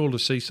pretty cool to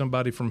see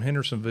somebody from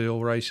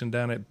Hendersonville racing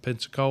down at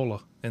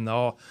Pensacola in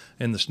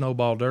the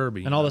Snowball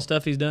Derby. And all the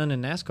stuff he's done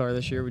in NASCAR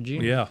this year with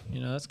Junior. Yeah. You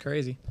know, that's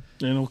crazy.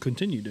 And it'll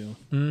continue doing.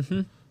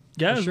 Mm-hmm.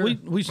 Guys, sure.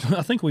 we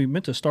I think we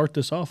meant to start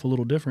this off a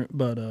little different,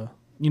 but I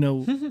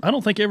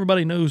don't think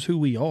everybody knows who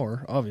we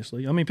are.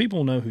 Obviously, I mean,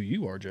 people know who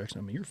you are, Jackson.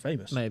 I mean, you're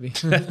famous. Maybe.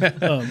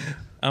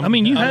 I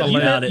mean,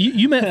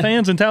 you met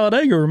fans in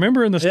Talladega.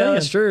 Remember in the stands? Yeah,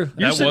 that's true.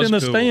 You're That sitting was in the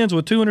cool. stands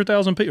with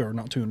 200,000 people, or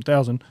not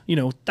 200,000.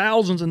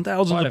 Thousands and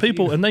thousands Quite of a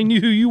people, few. and they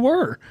knew who you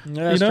were. Yeah,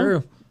 that's you know?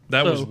 true.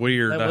 That was So,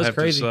 weird, that I was have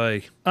crazy.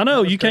 to say. I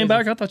know. was You came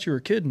crazy. back. I thought you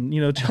were kidding.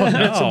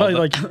 Telling somebody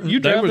like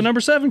you they drive the was-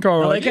 number 7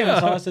 car. Oh, like, they came and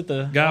saw yeah, us at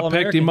the Guy pecked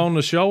All-American. him on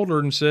the shoulder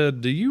and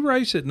said, "Do you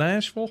race at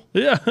Nashville?"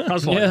 yeah. I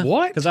was like, Yeah,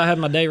 "What?" Because I had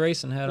my day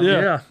racing hat on.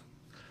 Yeah.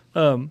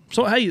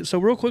 So hey, so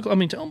real quick, I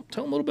mean, tell them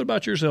a little bit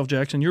about yourself,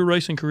 Jackson. Your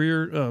racing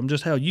career,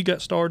 just how you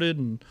got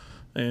started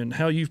and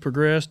how you've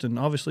progressed, and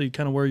obviously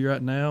kind of where you're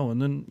at now.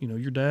 And then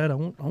your dad. I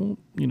want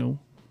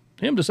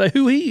him to say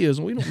who he is.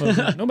 We don't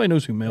know. Nobody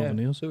knows who Melvin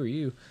is. Who are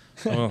you?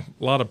 Well,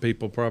 a lot of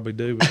people probably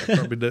do, but they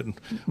probably didn't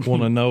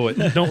want to know it.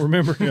 Don't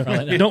remember.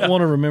 Don't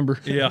want to remember.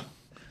 Yeah.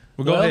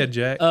 Well, go ahead,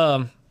 Jack.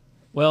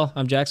 Well,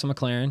 I'm Jackson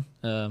McLaren.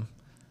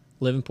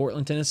 Live in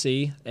Portland,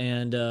 Tennessee,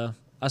 and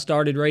I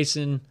started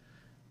racing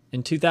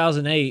in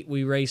 2008.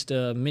 We raced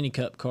mini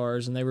cup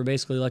cars, and they were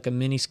basically like a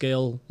mini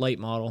scale late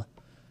model.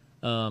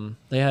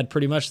 They had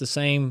pretty much the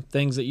same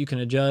things that you can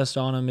adjust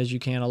on them as you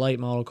can a late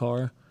model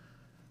car.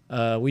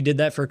 We did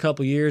that for a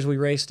couple years. We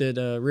raced at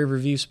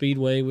Riverview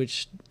Speedway,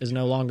 which is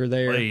no longer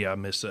there. Hey, I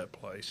miss that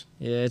place.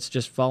 Yeah, it's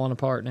just falling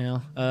apart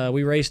now.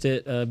 We raced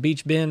at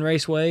Beach Bend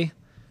Raceway,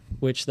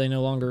 which they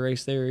no longer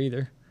race there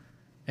either.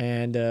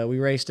 And we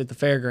raced at the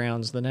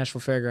fairgrounds, the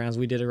Nashville Fairgrounds.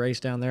 We did a race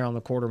down there on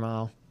the quarter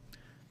mile.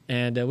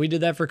 And we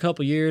did that for a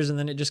couple years, and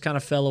then it just kind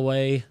of fell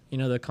away.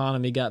 The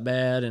economy got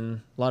bad,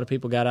 and a lot of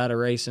people got out of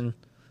racing.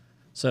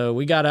 So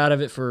we got out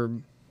of it for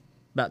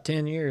about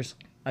 10 years,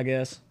 I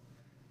guess.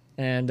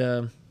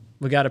 And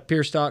we got a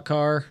pure stock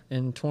car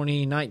in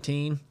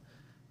 2019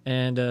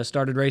 and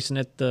started racing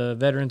at the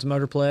Veterans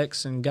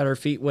Motorplex and got our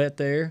feet wet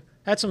there.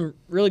 Had some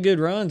really good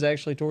runs,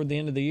 actually, toward the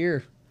end of the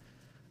year.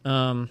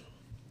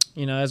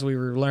 As we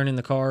were learning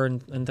the car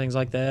and things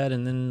like that.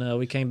 And then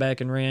we came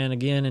back and ran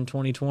again in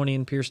 2020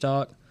 in pure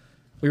stock.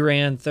 We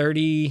ran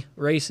 30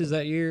 races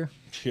that year.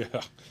 Yeah.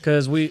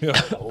 Because we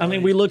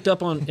looked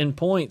up in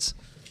points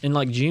in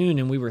like June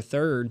and we were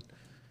third.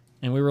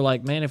 And we were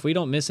like, man, if we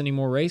don't miss any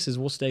more races,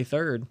 we'll stay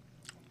third.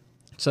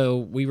 So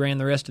we ran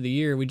the rest of the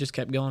year. We just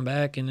kept going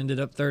back and ended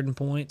up third in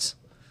points.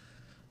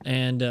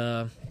 And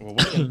Well,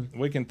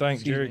 we can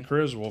thank Jerry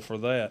Criswell for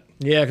that.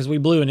 yeah, because we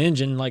blew an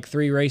engine like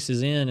 3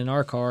 races in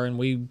our car, and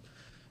we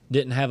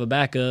didn't have a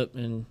backup.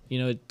 And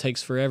it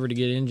takes forever to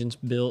get engines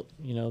built.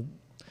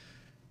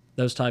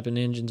 Those type of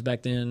engines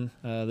back then,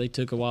 they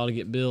took a while to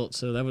get built.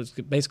 So that was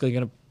basically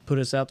going to put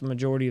us out the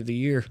majority of the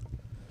year.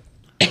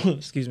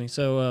 Excuse me.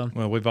 So,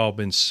 Well, we've all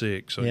been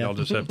sick, so Yeah. y'all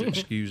just have to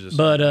excuse us.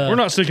 but We're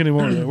not sick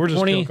anymore. Though. We're just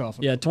still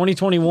coughing.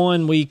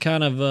 2021, we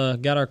kind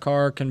of got our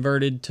car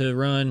converted to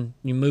run.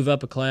 You move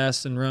up a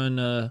class and run.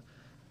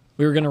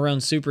 We were going to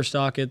run super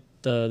stock at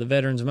the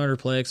Veterans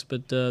Motorplex,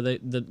 but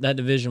that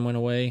division went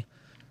away.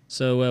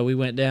 So we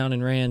went down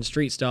and ran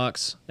street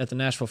stocks at the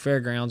Nashville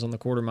Fairgrounds on the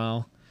quarter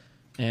mile.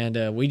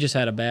 And we just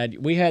had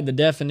we had the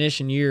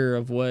definition year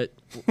of what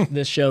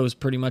this show is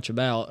pretty much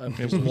about.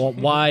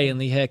 Why in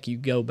the heck you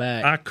go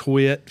back? I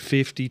quit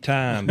 50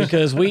 times.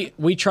 Because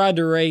we tried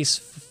to race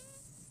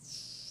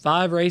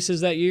 5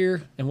 races that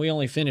year, and we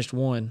only finished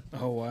 1.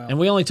 Oh, wow. And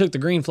we only took the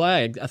green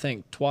flag, I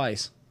think,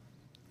 twice.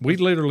 We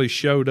literally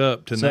showed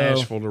up to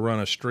Nashville to run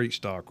a street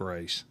stock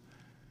race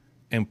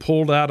and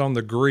pulled out on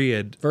the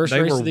grid.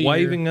 They were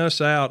waving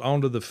us out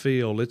onto the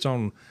field. It's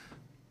on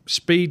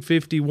Speed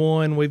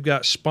 51. We've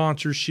got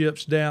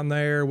sponsorships down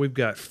there. We've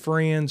got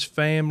friends,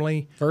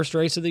 family. First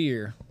race of the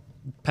year.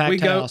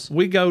 Packed house.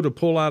 We go to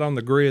pull out on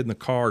the grid, and the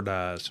car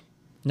dies.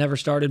 Never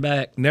started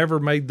back. Never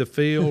made the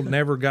field.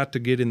 Never got to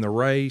get in the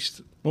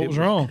race. What was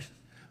wrong?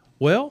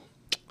 Well,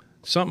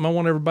 something I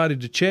want everybody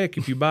to check.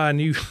 If you buy a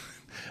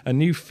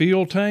new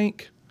fuel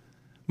tank,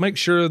 make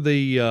sure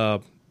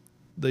the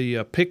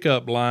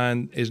pickup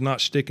line is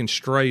not sticking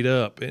straight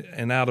up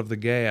and out of the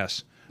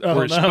gas.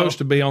 Where it's supposed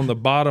to be on the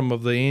bottom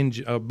of the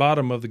engine,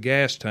 bottom of the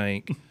gas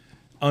tank,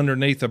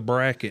 underneath a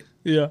bracket.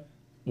 Yeah.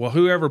 Well,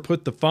 whoever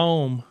put the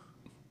foam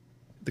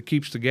that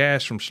keeps the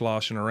gas from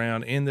sloshing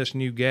around in this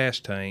new gas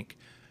tank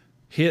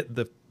hit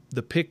the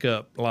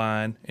pickup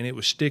line, and it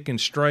was sticking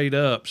straight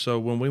up. So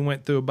when we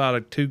went through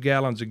about 2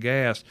 gallons of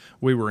gas,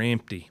 we were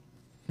empty.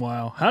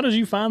 Wow. How did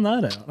you find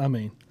that out? I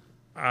mean,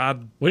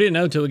 we didn't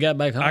know till we got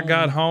back home. I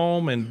got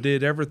home and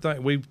did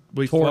everything.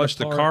 We flushed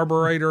the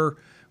carburetor.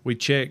 We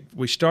checked.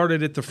 We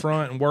started at the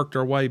front and worked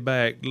our way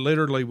back.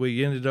 Literally,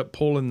 we ended up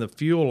pulling the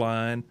fuel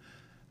line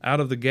out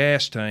of the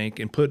gas tank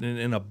and putting it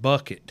in a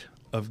bucket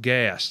of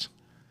gas,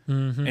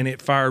 and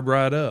it fired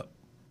right up.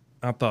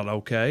 I thought,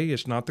 okay,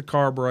 it's not the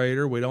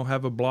carburetor. We don't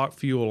have a blocked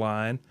fuel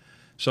line.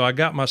 So I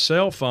got my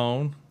cell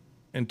phone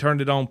and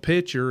turned it on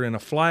picture and a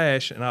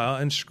flash, and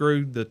I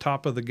unscrewed the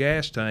top of the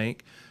gas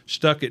tank,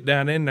 stuck it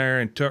down in there,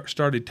 and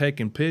started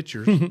taking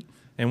pictures.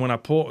 And when I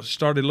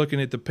started looking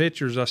at the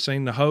pictures, I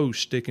seen the hose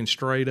sticking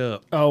straight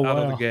up out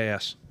of the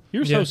gas.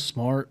 You're so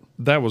smart.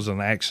 That was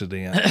an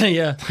accident.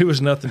 Yeah. There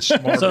was nothing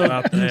smart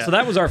about that. So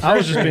that was our first I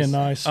was just race. being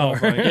nice.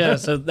 Sorry. Yeah,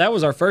 so that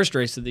was our first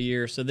race of the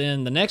year. So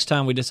then the next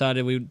time we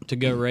decided to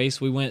go race,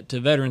 we went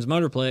to Veterans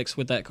Motorplex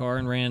with that car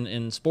and ran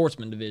in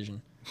Sportsman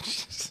Division.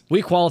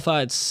 We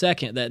qualified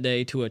second that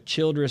day to a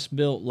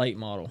Childress-built late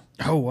model.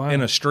 Oh, wow.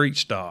 In a street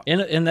stock.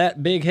 In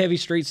that big, heavy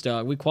street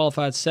stock, we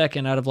qualified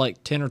second out of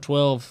like 10 or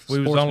 12 We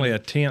was only a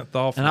 10th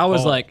off. And I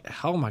was like,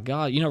 oh, my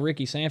God. You know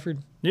Ricky Sanford?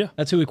 Yeah.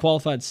 That's who we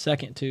qualified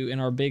second to in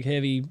our big,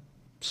 heavy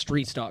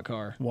street stock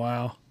car.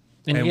 Wow.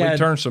 And we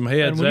turned some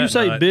heads. And when you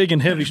say night. Big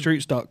and heavy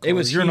street stock cars, It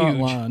was you're not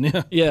huge. lying.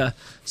 Yeah. Yeah.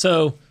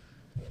 So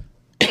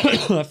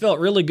I felt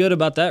really good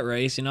about that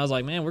race, and I was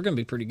like, man, we're going to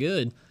be pretty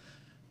good.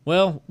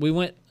 Well,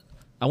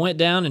 I went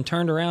down and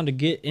turned around to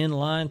get in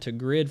line to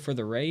grid for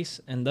the race,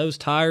 and those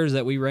tires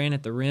that we ran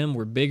at the rim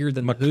were bigger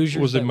than the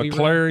Hoosiers. Was it that we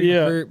McClary? ran.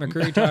 Yeah.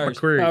 McCreary tires.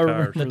 McCreary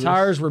tires. The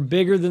tires were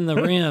bigger than the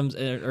rims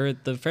or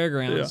at the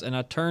fairgrounds, and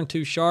I turned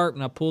too sharp,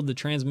 and I pulled the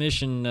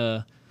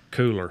transmission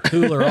Cooler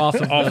off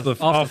of the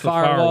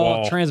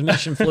firewall.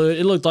 Transmission fluid.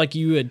 It looked like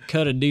you had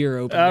cut a deer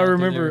open. I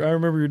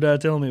remember your dad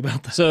telling me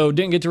about that. So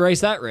didn't get to race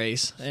that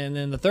race, and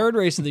then the third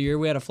race of the year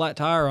we had a flat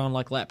tire on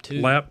like lap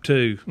 2. Lap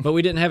 2. But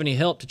we didn't have any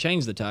help to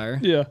change the tire.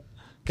 Yeah.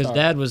 Because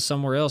Dad was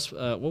somewhere else.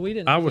 We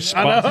didn't. I was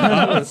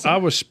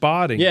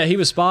spotting. Yeah, he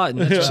was spotting.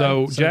 That's right.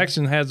 So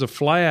Jackson has a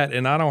flat,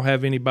 and I don't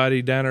have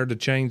anybody down there to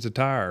change the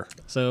tire.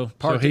 So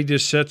he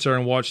just sits there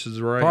and watches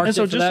the race. And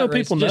so just so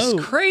people know,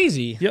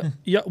 crazy.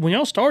 Yeah. When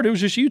y'all started, it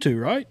was just you two,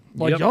 right?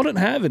 Like y'all didn't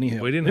have any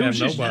help. We didn't it have was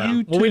just nobody.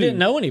 You Well, we two. didn't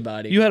know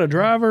anybody. You had a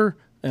driver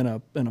and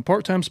a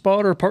part-time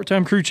spotter, a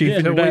part-time crew chief,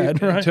 and your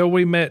dad, right? Until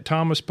we met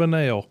Thomas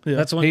Pinnell. Yeah.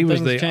 That's when He was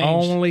things the changed.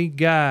 only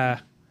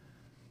guy.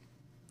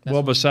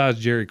 Besides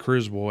Jerry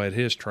Criswell at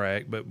his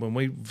track, but when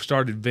we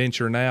started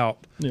venturing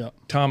out,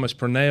 Thomas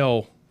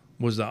Purnell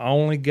was the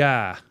only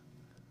guy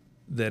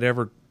that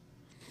ever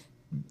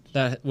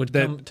that would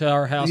come to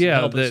our house and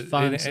help us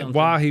find something.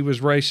 While he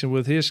was racing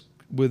with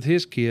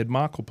his kid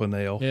Michael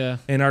Purnell,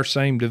 in our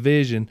same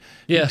division,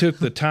 he took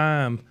the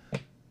time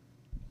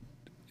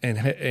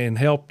and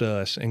helped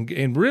us,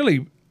 and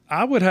really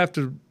I would have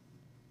to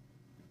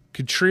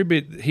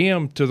contribute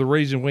him to the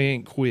reason we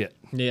ain't quit.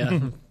 Yeah,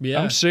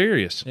 I'm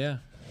serious. Yeah.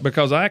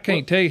 Because I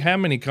can't tell you how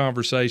many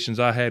conversations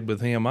I had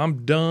with him.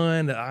 I'm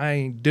done. I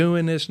ain't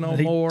doing this no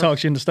more. He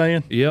talks you into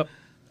staying? Yep.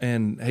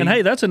 And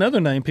hey, that's another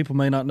name people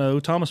may not know.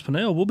 Thomas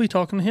Pinnell. We'll be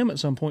talking to him at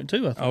some point,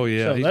 too, I think. Oh,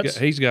 yeah. So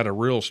he's got a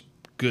real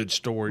good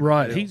story.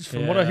 Right.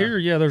 From what I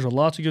hear, there's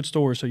lots of good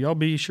stories. So y'all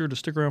be sure to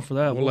stick around for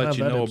that. We'll let have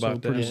you that know episode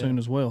about that pretty soon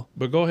as well.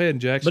 But go ahead,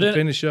 Jackson.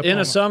 Finish up. In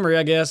a summary,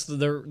 I guess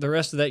the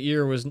rest of that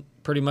year was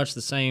pretty much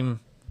the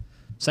same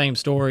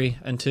story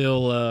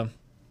until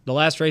the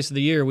last race of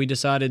the year. We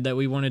decided that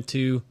we wanted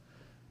to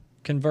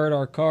convert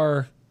our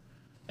car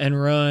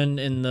and run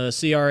in the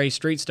CRA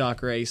street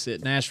stock race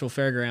at Nashville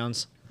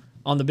Fairgrounds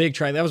on the big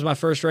track. That was my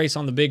first race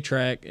on the big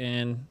track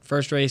and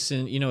first race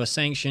in a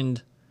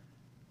sanctioned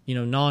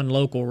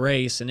non-local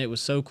race, and it was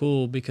so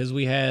cool because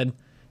we had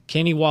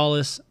Kenny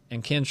Wallace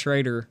and Ken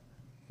Schrader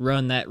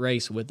run that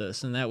race with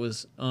us, and that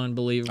was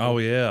unbelievable. Oh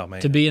yeah,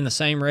 man. To be in the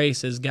same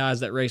race as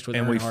guys that raced with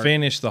and we Earnhardt.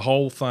 finished the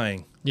whole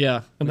thing.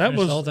 Yeah, And we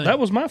finished the whole thing. that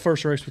was my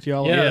first race with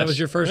y'all. Yeah, Yes. that was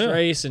your first Yeah.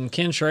 race, and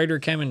Ken Schrader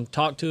came and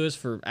talked to us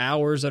for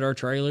hours at our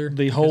trailer.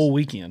 The whole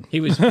weekend. He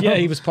was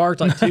he was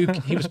parked like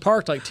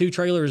two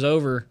trailers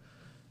over,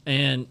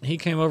 and he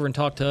came over and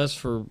talked to us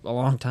for a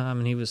long time,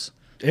 and he was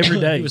Every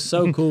day. he was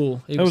so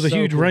cool. That was a so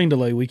huge cool. rain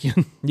delay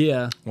weekend.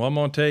 Yeah, Well, I'm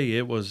gonna tell you,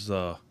 it was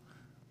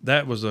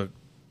that was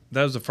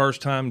the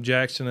first time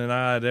Jackson and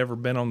I had ever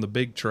been on the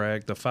big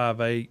track, the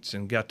 5/8s,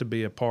 and got to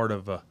be a part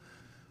of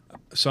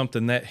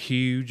something that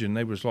huge. And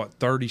there was like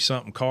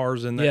 30-something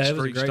cars in that Yeah, it was a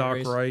street great stock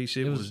race. race.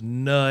 It was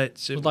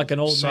nuts. it was like an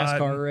old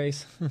exciting. NASCAR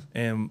race.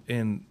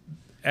 And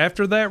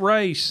after that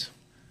race,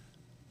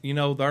 you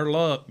know, our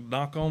luck,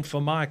 knock on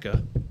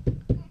Formica,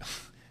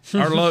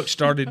 our luck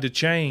started to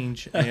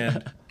change,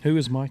 and Who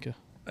is Micah?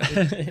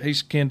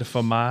 he's kin to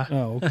Formica.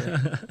 Oh,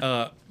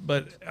 okay.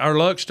 But our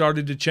luck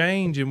started to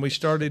change, and we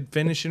started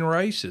finishing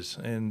races,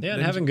 and Yeah,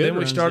 and having good then we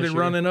runs started this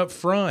year. running up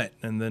front,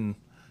 and then,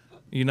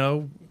 you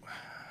know,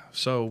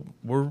 so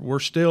we're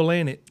still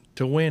in it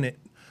to win it,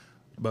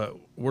 but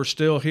we're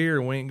still here,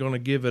 and we ain't going to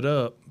give it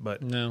up.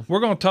 But No. we're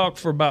going to talk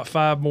for about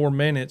 5 more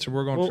minutes, and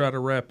we're going to try to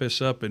wrap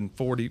this up in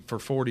 40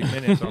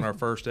 minutes on our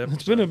first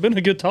episode. It's been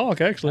a good talk,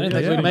 actually. I didn't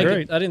think Yeah, we'd make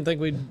great. it. I didn't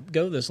think we'd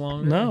go this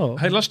long. No.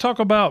 Hey, let's talk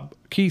about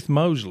Keith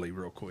Mosley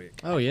real quick.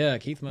 Oh yeah,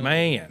 Keith Mosley.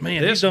 Man,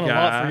 Man, this he's done a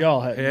lot guy, for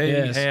y'all, hasn't he? He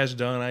Yes. has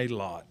done a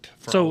lot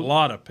for So- a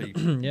lot of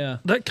people. Yeah.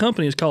 That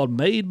company is called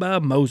Made by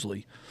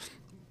Mosley.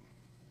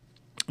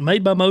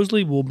 Made by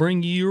Mosley will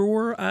bring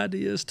your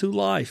ideas to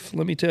life.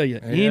 Let me tell you,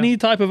 any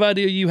type of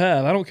idea you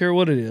have, I don't care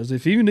what it is.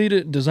 If you need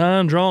it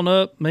designed, drawn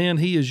up, man,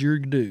 he is your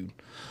dude.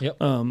 Yep.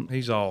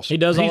 He's awesome. he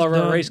does all He's of our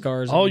done race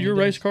cars. all and he your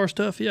does- race car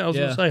stuff. Yeah, I was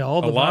Yeah. gonna say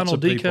all the Lots vinyl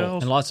of people.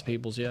 decals. and lots of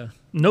people's. Yeah.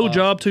 No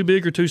job too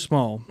big or too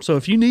small. So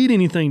if you need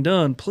anything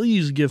done,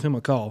 please give him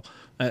a call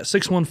at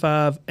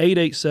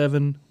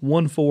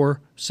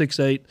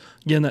 615-887-1468.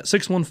 Again, that's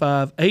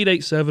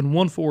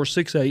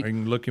 615-887-1468. You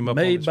can look him up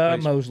Made by on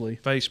his Mosley.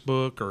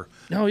 Facebook or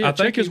Oh, yeah, I check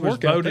think his he was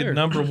work out voted there.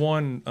 number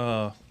one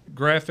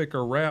graphic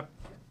or rap.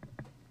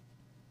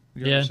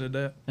 You Yeah. ever said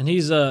that? And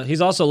he's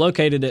also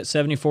located at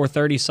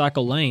 7430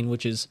 Cycle Lane,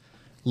 which is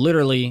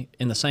literally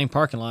in the same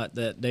parking lot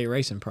that Day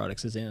Racing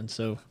Products is in.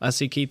 So I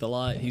see Keith a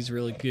lot. He's a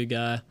really good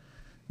guy.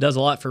 Does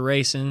a lot for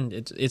racing.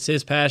 It's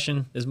his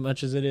passion as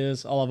much as it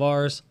is all of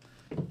ours.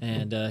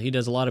 And he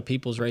does a lot of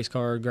people's race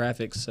car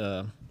graphics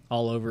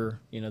all over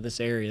this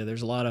area.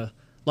 There's a lot of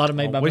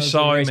made by We Mosley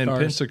saw him race in cars.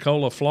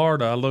 Pensacola,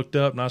 Florida. I looked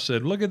up and I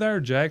said, "Look at there,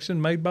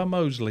 Jackson, made by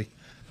Mosley."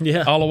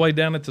 Yeah. All the way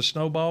down at the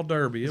Snowball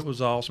Derby. It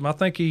was awesome. I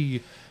think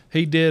he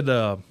did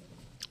a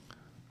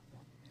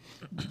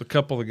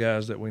couple of the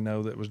guys that we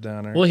know that was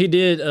down there. Well, he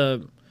did.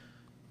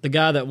 The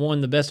guy that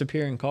won the best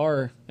appearing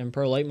car in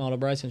Pro Late Model,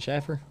 Bryson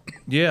Schaffer.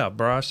 Yeah,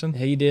 Bryson.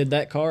 He did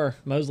that car.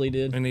 Mosley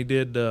did, And he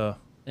did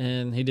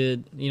and he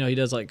did. He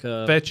does like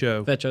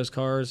Feccio. Fecio's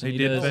cars. And He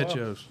did does,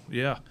 Feccios.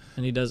 Yeah.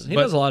 and he does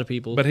But- a lot of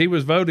people. But he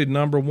was voted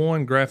number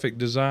one graphic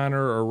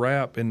designer or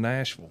rap in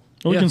Nashville.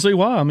 Well, you Yeah. can see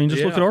why. I mean,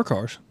 just look Yeah. at our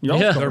cars.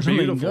 Y'all's Yeah. cars. They're I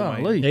mean, beautiful,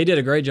 man. golly. Yeah, he did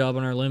a great job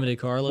on our limited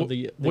car. I love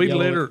the we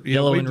yellow,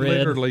 yellow and red.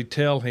 literally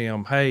tell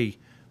him, "Hey,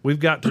 we've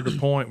got to the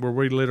point where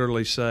we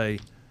literally say,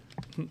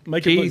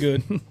 Make it look Keith,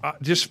 good.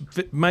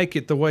 just make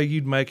it the way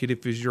you'd make it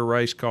if it's your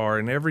race car."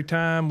 And every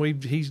time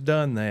he's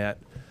done that.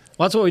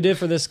 Well, that's what we did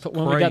for this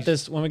when we got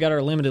Crazy. when we got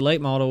our limited late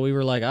model. We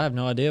were like, I have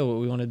no idea what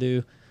we want to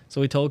do.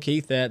 So we told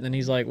Keith that, and then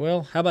he's like,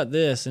 "Well, how about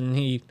this?" And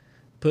he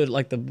put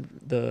like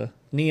the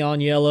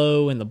neon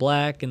yellow and the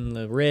black and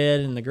the red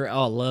and the gray.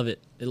 Oh, I love it.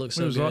 It looks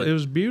so good. It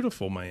was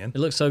beautiful, man. It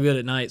looks so good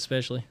at night,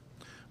 especially.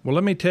 Well,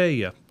 let me tell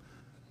you,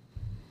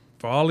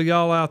 for all of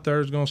y'all out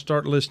there who's going to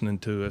start listening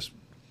to us,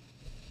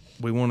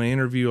 we want to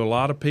interview a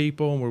lot of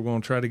people, and we're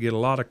going to try to get a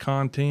lot of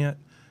content,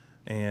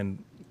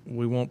 and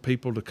we want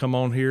people to come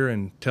on here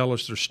and tell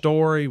us their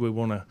story. We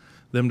want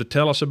them to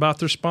tell us about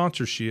their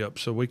sponsorships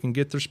so we can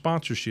get their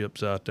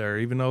sponsorships out there.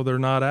 Even though they're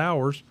not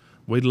ours,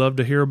 we'd love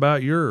to hear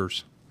about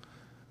yours.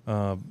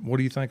 What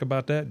do you think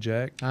about that,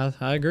 Jack? I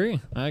agree.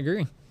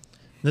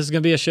 This is gonna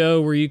be a show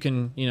where you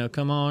can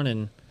come on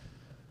and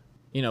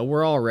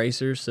we're all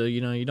racers, so you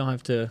don't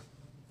have to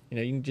you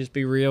can just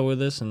be real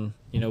with us, and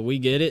we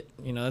get it.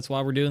 That's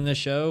why we're doing this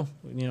show.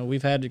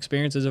 We've had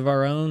experiences of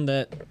our own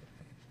that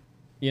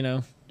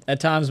at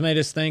times made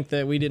us think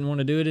that we didn't want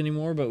to do it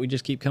anymore, but we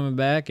just keep coming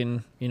back,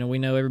 and we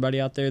know everybody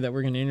out there that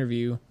we're going to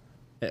interview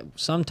at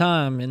some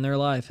time in their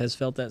life has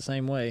felt that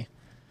same way.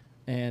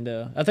 And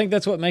I think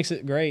that's what makes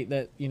it great,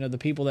 that the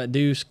people that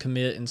do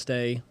commit and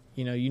stay,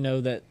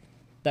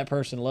 that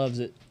person loves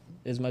it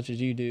as much as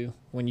you do.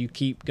 When you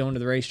keep going to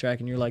the racetrack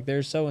and you're like,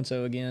 there's so and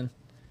so again.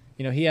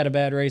 He had a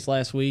bad race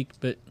last week,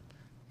 but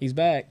he's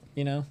back.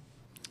 All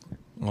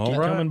Keep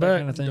right. coming that back.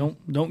 kind of thing.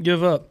 Don't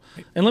give up.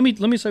 And let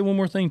me say one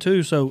more thing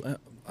too. So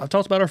I've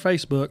talked about our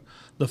Facebook.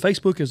 The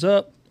Facebook is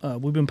up.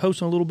 We've been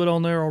posting a little bit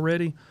on there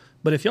already.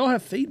 But if y'all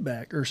have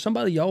feedback or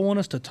somebody y'all want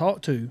us to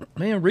talk to,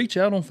 man, reach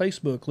out on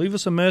Facebook. Leave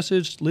us a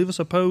message. Leave us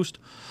a post.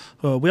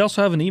 We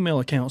also have an email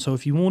account, so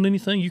if you want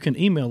anything, you can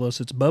email us.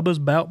 It's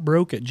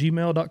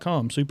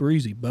bubbasboutbroke@gmail.com. Super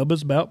easy,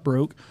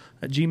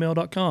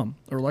 bubbasboutbroke@gmail.com.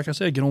 Or like I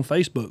said, get on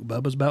Facebook,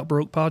 Bubba's Bout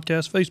Broke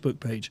Podcast Facebook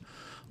page.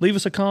 Leave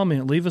us a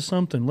comment. Leave us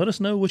something. Let us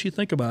know what you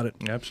think about it.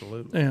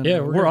 Absolutely. And Yeah,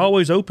 we're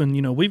always open.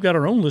 You know, we've got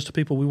our own list of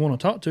people we want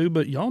to talk to,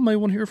 but y'all may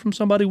want to hear from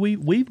somebody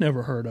we've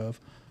never heard of.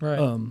 Right.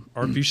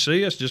 Or if you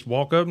see us, just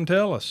walk up and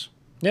tell us.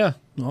 Yeah.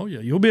 Oh, yeah.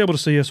 You'll be able to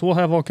see us. We'll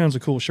have all kinds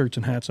of cool shirts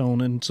and hats on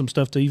and some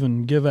stuff to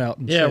even give out.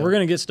 And Yeah, sell. we're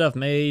going to get stuff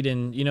made,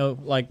 and, you know,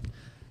 like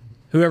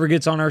whoever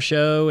gets on our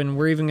show, and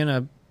we're even going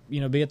to,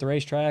 you know, be at the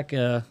racetrack.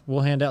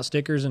 We'll hand out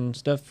stickers and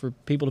stuff for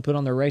people to put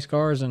on their race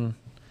cars and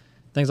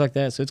things like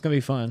that. So it's going to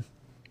be fun.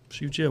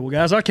 Shoot, yeah. Well,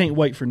 guys, I can't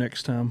wait for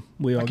next time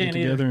we all get can't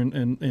together and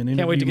interview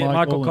Can't wait to get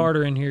Michael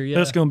Carter in here. Yeah.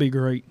 That's going to be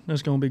great.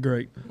 That's going to be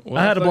great. Well,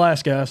 I had a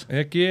blast, guys.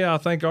 Heck yeah, I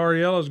think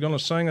Ariella's going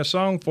to sing a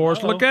song for us.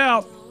 Uh-oh. Look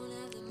out. Don't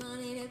have the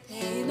money to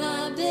pay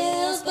my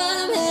bills, but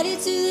I'm headed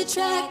to the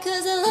track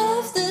 'cause I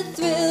love the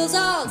thrills.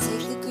 I'll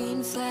take the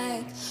green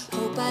flag.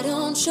 Hope I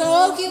don't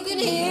choke. You can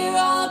hear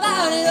all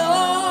about it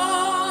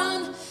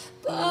on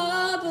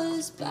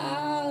Bubba's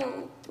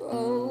Bout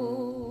Broke.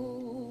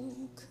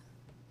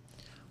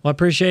 Well, I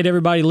appreciate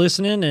everybody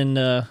listening, and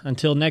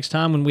until next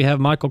time when we have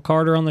Michael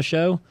Carter on the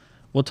show,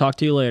 we'll talk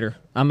to you later.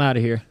 I'm out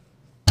of here.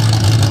 Drive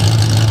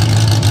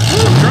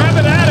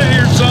it out of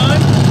here, son.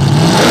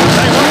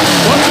 Hey,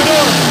 watch the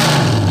door.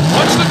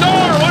 Watch the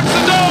door. Watch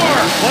the door.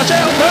 Watch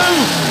out, Boo!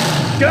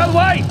 Get out of the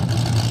way!